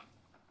behind you.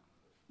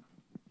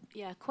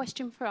 Yeah,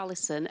 question for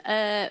Alison.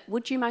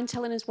 Would you mind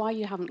telling us why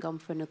you haven't gone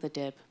for another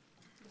DIB?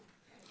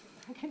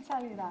 I can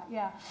tell you that,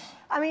 yeah.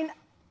 I mean,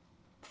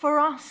 for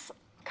us,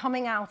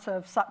 coming out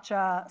of such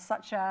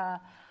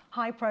a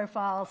high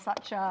profile,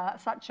 such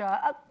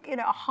a you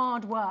know, a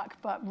hard work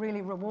but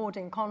really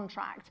rewarding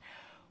contract,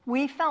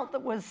 we felt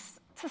that was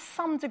to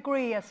some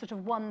degree a sort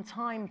of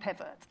one-time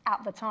pivot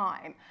at the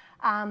time.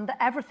 And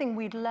everything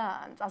we'd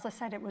learned, as I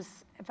said, it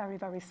was a very,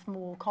 very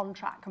small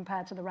contract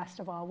compared to the rest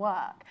of our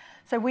work.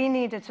 So we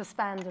needed to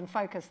spend and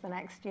focus the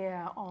next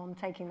year on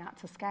taking that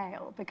to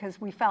scale, because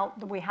we felt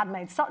that we had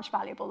made such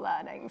valuable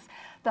learnings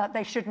that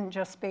they shouldn't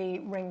just be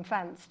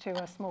ring-fenced to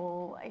a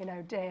small, you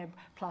know, DIB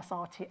plus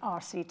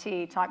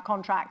RCT type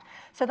contract.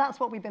 So that's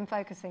what we've been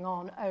focusing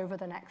on over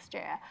the next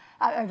year,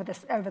 over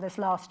this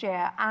last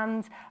year.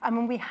 And I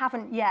mean, we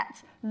haven't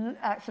yet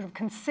sort of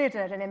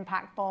considered an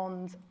impact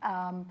bond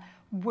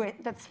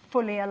that's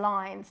fully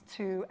aligned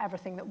to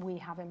everything that we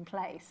have in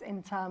place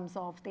in terms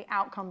of the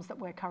outcomes that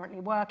we're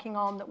currently working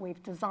on, that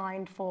we've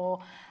designed for,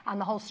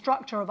 and the whole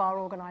structure of our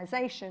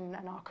organisation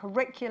and our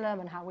curriculum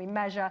and how we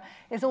measure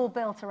is all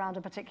built around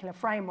a particular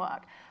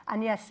framework.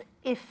 And yes,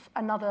 if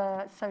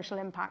another social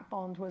impact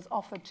bond was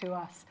offered to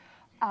us,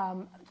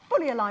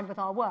 fully aligned with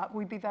our work,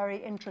 we'd be very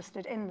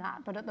interested in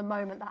that. But at the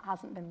moment, that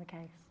hasn't been the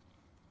case.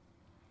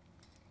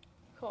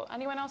 Cool.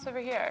 Anyone else over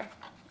here?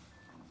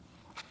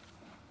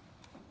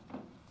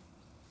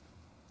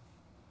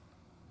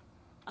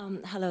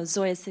 Hello,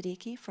 Zoya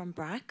Siddiqui from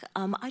BRAC.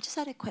 I just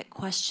had a quick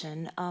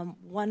question.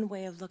 One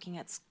way of looking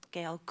at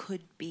scale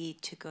could be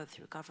to go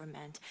through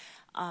government.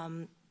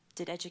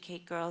 Did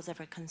Educate Girls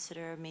ever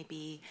consider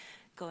maybe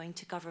going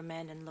to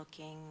government and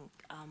looking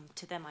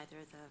to them, either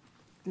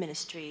the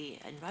ministry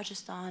in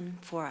Rajasthan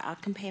for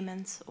outcome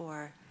payments,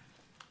 or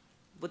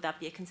would that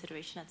be a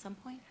consideration at some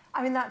point?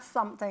 I mean, that's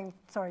something.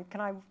 Sorry,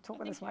 can I talk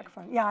with this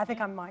microphone? Yeah, I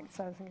think I'm mic'd,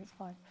 so I think it's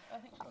fine.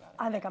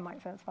 I think I'm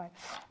mic'd, so it's fine.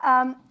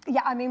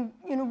 Yeah, I mean,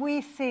 you know,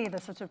 we see the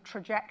sort of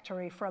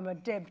trajectory from a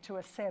DIB to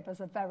a SIB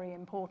as a very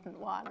important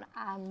one,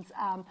 and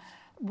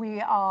we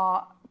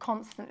are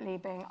constantly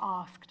being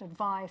asked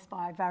advice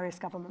by various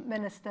government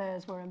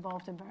ministers. We're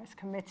involved in various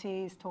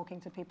committees, talking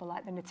to people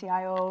like the Niti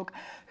Aayog,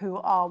 who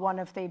are one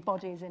of the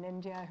bodies in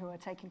India who are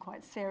taking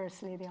quite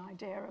seriously the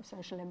idea of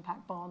social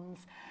impact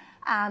bonds.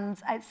 And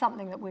it's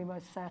something that we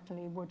most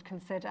certainly would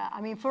consider.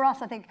 I mean, for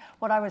us, I think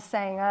what I was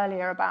saying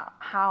earlier about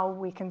how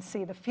we can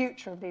see the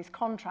future of these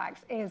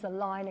contracts is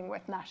aligning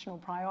with national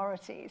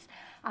priorities.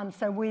 And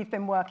so we've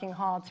been working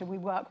hard we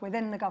work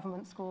within the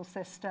government school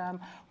system,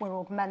 we're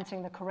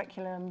augmenting the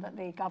curriculum that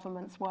the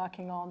government's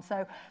working on.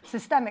 So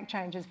systemic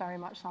change is very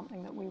much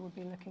something that we would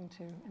be looking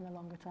to in the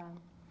longer term.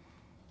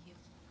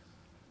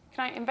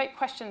 Can I invite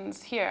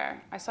questions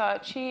here? I saw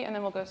Chi, and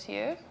then we'll go to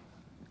you.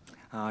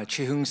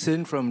 Chi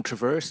Hung-sin from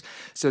Traverse.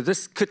 So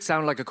this could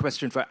sound like a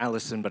question for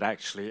Alison, but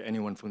actually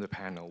anyone from the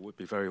panel would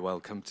be very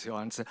welcome to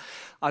answer.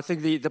 I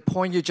think the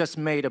point you just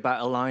made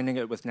about aligning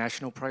it with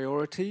national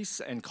priorities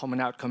and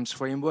common outcomes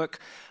framework,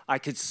 I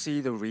could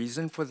see the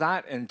reason for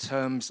that in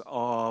terms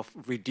of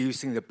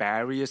reducing the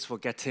barriers for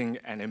getting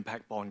an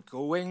impact bond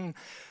going.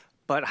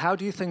 But how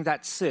do you think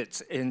that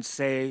sits in,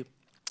 say,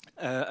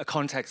 a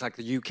context like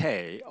the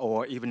UK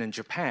or even in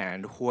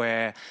Japan,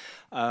 where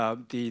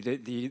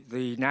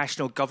the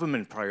national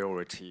government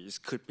priorities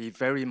could be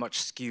very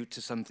much skewed to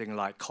something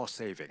like cost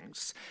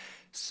savings?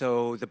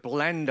 So the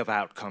blend of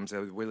outcomes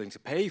they're willing to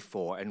pay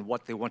for and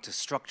what they want to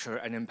structure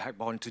an impact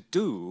bond to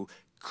do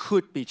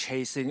could be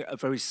chasing a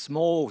very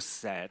small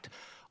set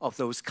of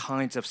those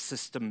kinds of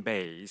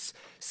system-based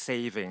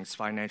savings,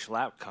 financial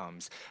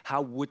outcomes.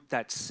 How would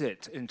that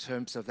sit in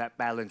terms of that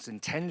balance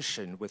and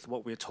tension with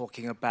what we're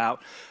talking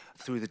about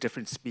through the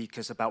different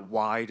speakers about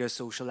wider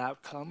social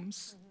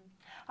outcomes?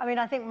 I mean,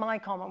 I think my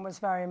comment was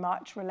very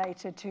much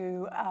related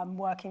to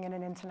working in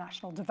an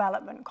international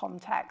development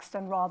context,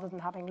 and rather than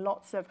having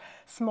lots of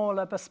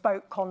smaller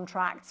bespoke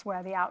contracts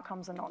where the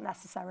outcomes are not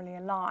necessarily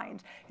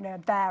aligned, you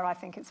know, there I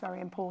think it's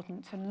very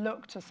important to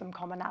look to some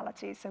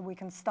commonalities so we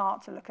can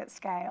start to look at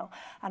scale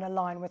and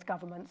align with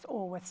governments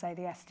or with, say,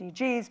 the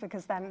SDGs,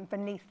 because then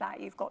beneath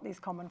that you've got these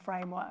common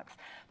frameworks.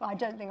 But I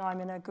don't think I'm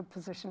in a good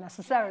position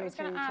necessarily to I was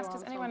going to ask,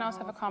 does anyone else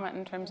have a comment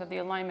in terms of the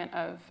alignment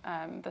of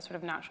the sort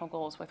of national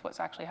goals with what's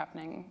actually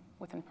happening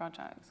within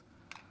projects?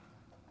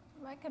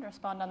 I could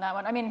respond on that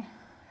one. I mean,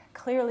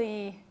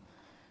 clearly,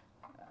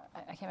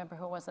 I can't remember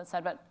who it was that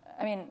said, but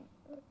I mean,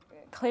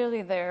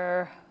 clearly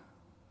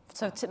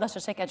let's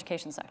just take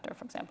education sector,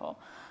 for example.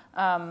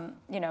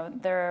 You know,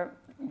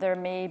 there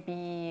may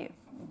be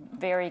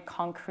very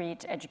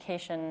concrete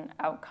education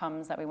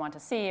outcomes that we want to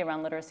see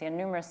around literacy and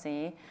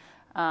numeracy,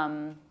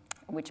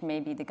 which may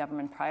be the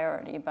government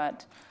priority,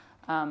 but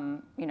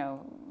you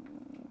know,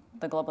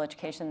 the global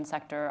education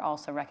sector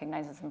also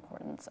recognizes the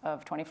importance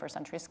of 21st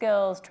century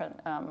skills,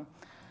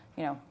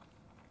 you know,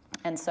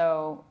 and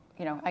so,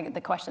 you know,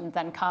 the question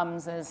then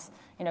comes is,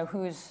 you know,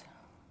 who's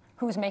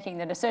making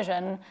the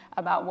decision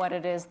about what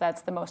it is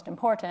that's the most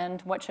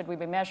important, what should we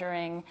be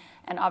measuring,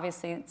 and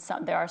obviously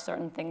there are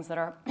certain things that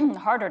are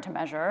harder to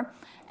measure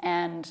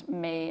and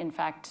may in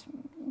fact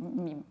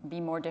be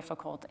more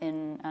difficult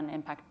in an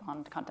impact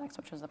bond context,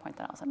 which is the point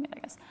that Alison made, I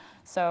guess.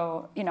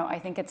 So, you know, I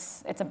think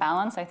it's a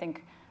balance. I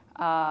think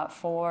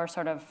for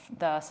sort of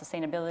the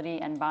sustainability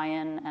and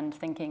buy-in and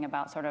thinking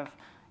about sort of,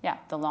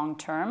 the long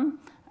term,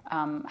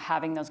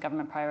 having those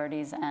government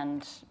priorities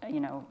and, you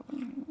know,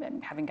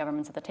 having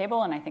governments at the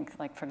table. And I think,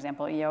 like, for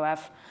example, EOF,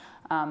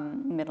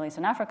 Middle East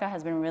and Africa,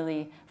 has been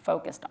really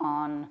focused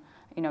on,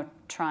 you know,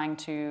 trying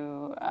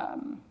to,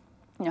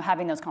 you know,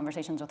 having those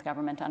conversations with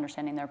government,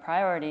 understanding their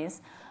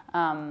priorities.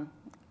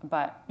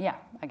 But yeah,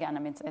 again, I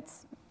mean,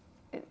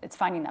 it's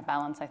finding that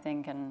balance, I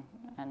think, and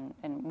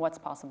what's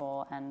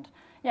possible, and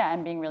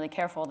and being really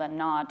careful that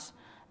not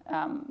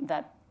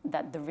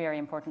that the very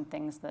important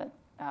things that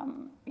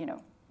you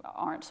know,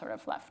 aren't sort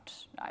of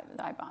left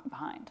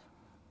behind.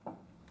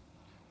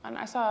 And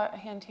I saw a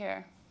hand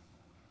here.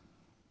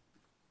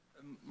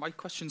 My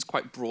question's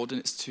quite broad, and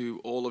it's to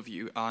all of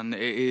you, and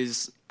it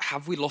is: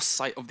 have we lost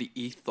sight of the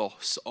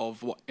ethos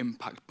of what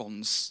impact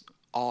bonds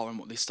are and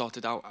what they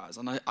started out as?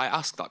 And I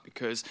ask that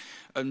because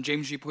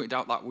James, you pointed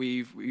out that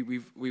we've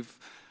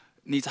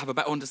need to have a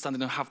better understanding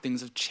of how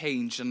things have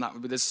changed, and that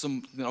there's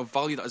some, you know,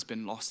 value that has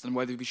been lost, and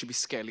whether we should be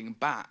scaling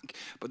back.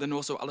 But then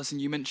also, Alison,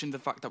 you mentioned the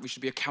fact that we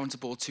should be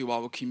accountable to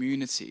our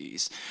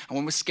communities, and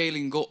when we're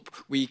scaling up,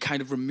 we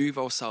kind of remove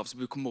ourselves,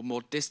 we become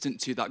more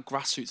distant to that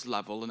grassroots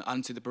level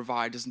and to the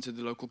providers and to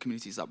the local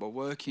communities that we're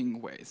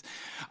working with.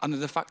 And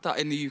the fact that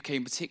in the UK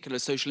in particular,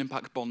 social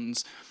impact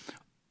bonds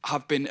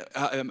have been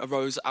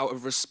arose out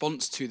of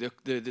response to the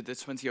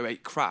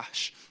 2008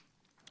 crash,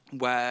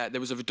 where there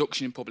was a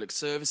reduction in public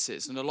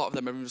services, and a lot of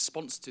them are in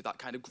response to that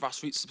kind of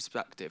grassroots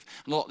perspective.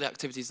 And a lot of the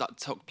activities that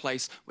took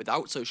place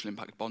without social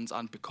impact bonds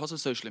and because of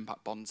social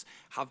impact bonds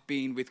have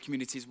been with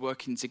communities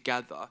working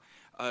together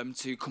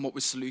to come up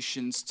with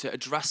solutions to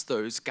address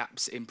those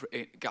gaps in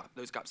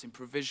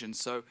provision.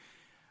 So,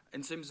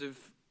 in terms of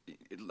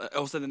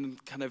also then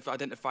kind of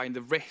identifying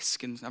the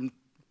risk, and I'm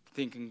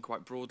thinking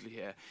quite broadly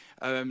here,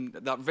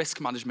 that risk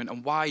management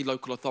and why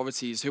local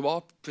authorities, who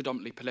are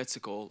predominantly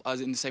political, as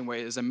in the same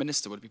way as a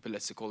minister would be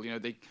political, you know,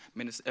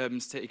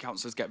 city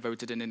councillors get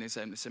voted in a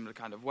similar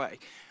kind of way.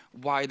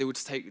 Why would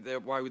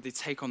they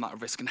take on that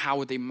risk, and how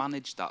would they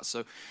manage that?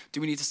 So, do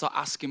we need to start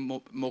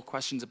asking more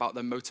questions about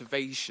their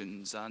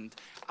motivations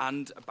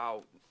and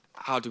about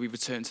how do we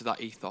return to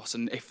that ethos?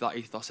 And if that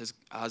ethos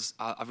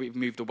have we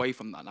moved away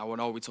from that now,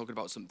 and are we talking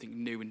about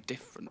something new and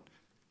different?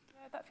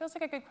 Yeah, that feels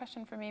like a good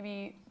question for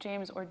maybe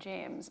James or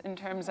James in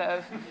terms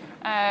of,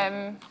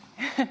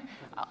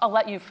 I'll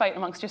let you fight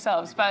amongst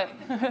yourselves, but.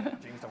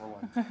 James number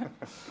one.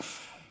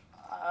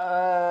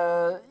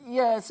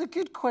 Yeah, it's a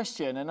good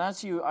question. And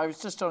as you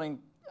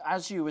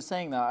were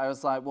saying that, I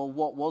was like, well,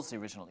 what was the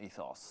original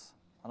ethos?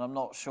 And I'm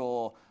not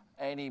sure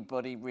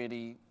anybody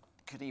really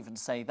could even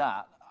say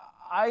that.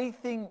 I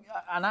think,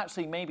 and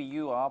actually maybe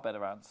you are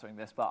better answering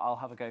this, but I'll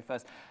have a go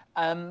first.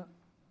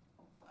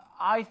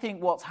 I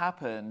think what's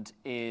happened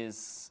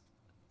is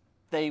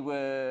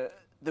there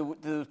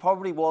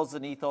probably was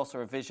an ethos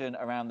or a vision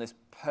around this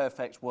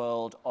perfect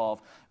world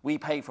of we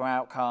pay for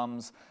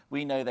outcomes,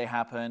 we know they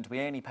happened, we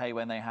only pay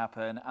when they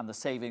happen, and the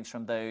savings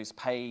from those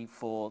pay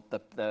for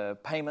the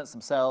payments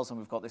themselves, and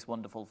we've got this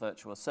wonderful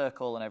virtuous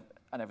circle, and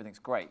everything's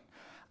great.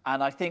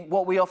 And I think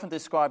what we often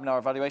describe in our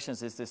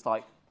evaluations is this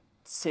like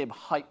SIB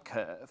hype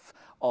curve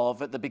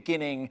of at the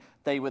beginning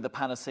they were the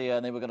panacea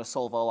and they were going to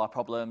solve all our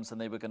problems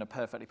and they were going to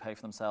perfectly pay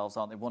for themselves,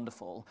 aren't they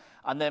wonderful?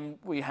 And then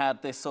we had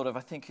this sort of,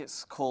 I think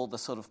it's called the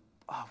sort of,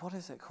 what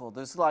is it called?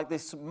 There's like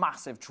this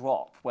massive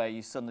drop where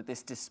you suddenly,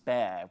 this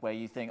despair, where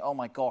you think, oh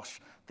my gosh,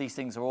 these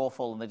things are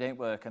awful and they don't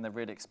work and they're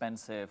really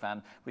expensive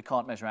and we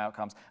can't measure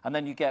outcomes. And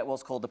then you get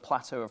what's called the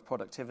plateau of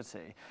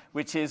productivity,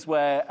 which is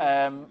where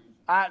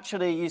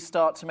actually you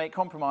start to make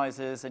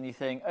compromises and you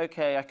think,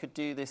 okay, I could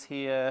do this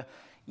here.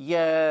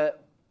 Yeah,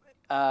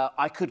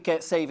 I could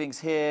get savings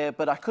here,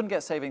 but I couldn't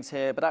get savings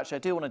here. But actually, I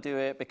do want to do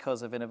it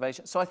because of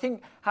innovation. So I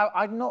think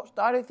I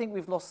don't think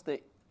we've lost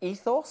the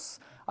ethos.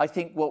 I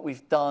think what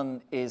we've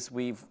done is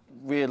we've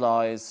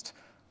realised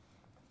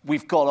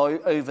we've got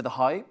over the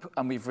hype,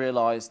 and we've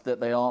realised that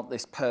they aren't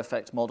this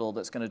perfect model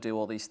that's going to do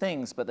all these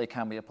things, but they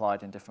can be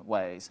applied in different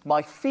ways.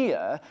 My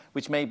fear,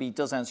 which maybe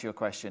does answer your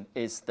question,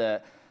 is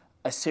that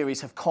a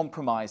series of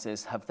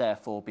compromises have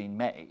therefore been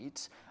made,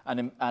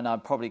 and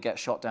I'd probably get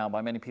shot down by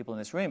many people in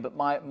this room, but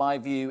my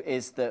view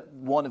is that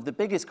one of the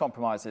biggest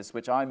compromises,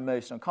 which I'm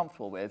most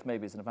uncomfortable with,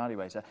 maybe as an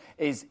evaluator,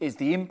 is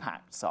the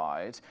impact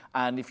side.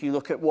 And if you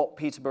look at what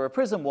Peterborough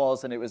Prison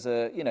was, and it was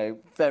a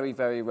very,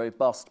 very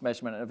robust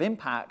measurement of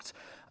impact,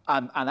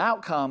 and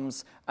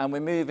outcomes, and we're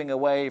moving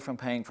away from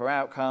paying for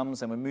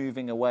outcomes, and we're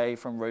moving away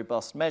from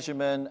robust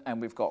measurement, and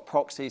we've got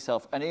proxy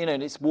and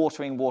it's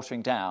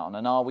watering down.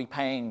 And are we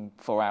paying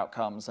for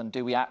outcomes, and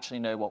do we actually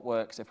know what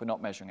works if we're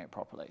not measuring it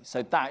properly?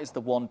 So that is the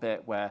one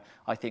bit where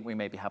I think we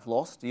maybe have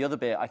lost. The other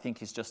bit I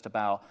think is just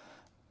about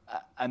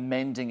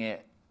amending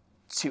it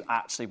to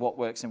actually what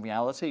works in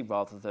reality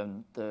rather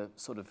than the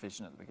sort of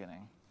vision at the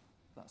beginning.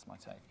 That's my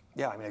take.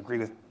 Yeah, I agree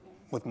with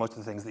most of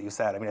the things that you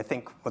said. I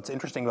think what's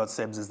interesting about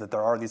SIBs is that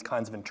there are these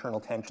kinds of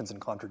internal tensions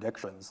and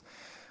contradictions.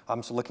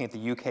 So looking at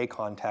the UK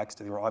context,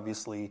 they were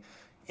obviously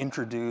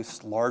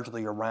introduced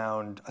largely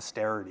around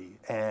austerity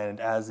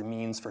and as a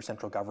means for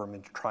central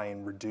government to try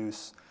and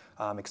reduce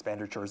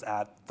expenditures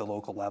at the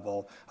local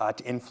level,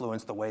 to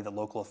influence the way that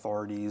local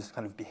authorities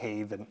kind of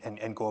behave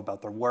and go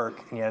about their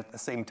work. And yet at the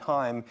same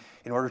time,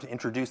 in order to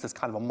introduce this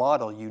kind of a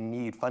model,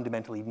 you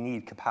fundamentally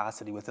need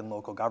capacity within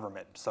local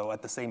government. So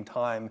at the same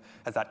time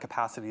as that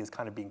capacity is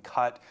kind of being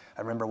cut,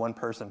 I remember one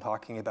person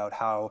talking about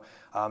how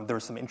there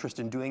was some interest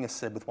in doing a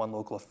SIB with one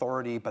local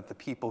authority, but the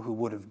people who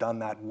would have done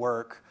that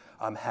work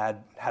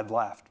had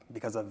left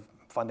because of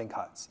funding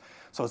cuts.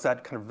 So it's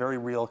that kind of very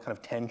real kind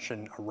of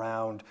tension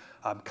around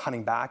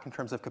cutting back in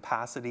terms of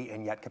capacity,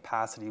 and yet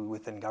capacity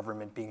within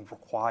government being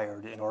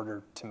required in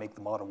order to make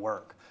the model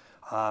work.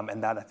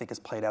 And that I think is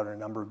played out in a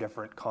number of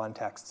different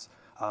contexts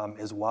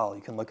as well.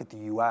 You can look at the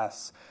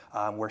US,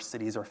 where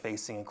cities are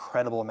facing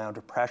incredible amount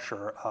of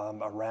pressure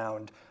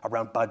around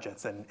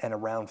budgets and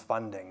around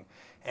funding,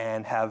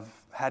 and have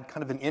had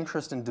kind of an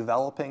interest in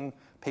developing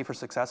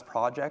pay-for-success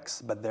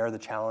projects, but there the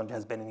challenge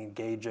has been in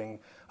engaging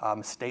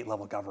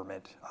state-level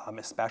government,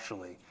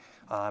 especially.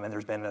 And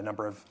there's been a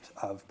number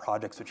of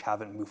projects which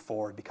haven't moved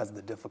forward because of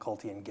the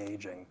difficulty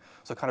engaging.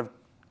 So kind of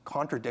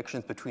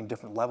contradictions between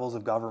different levels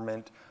of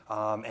government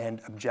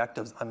and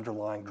objectives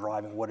underlying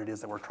driving what it is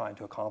that we're trying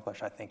to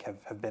accomplish, I think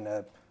have been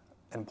an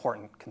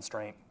important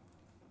constraint.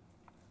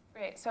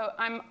 Great, so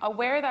I'm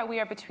aware that we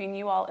are between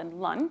you all and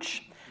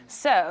lunch.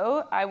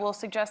 So I will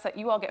suggest that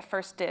you all get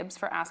first dibs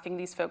for asking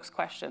these folks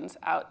questions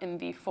out in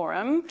the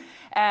forum.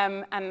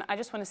 And I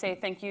just want to say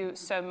thank you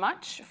so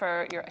much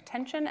for your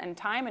attention and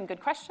time and good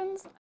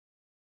questions.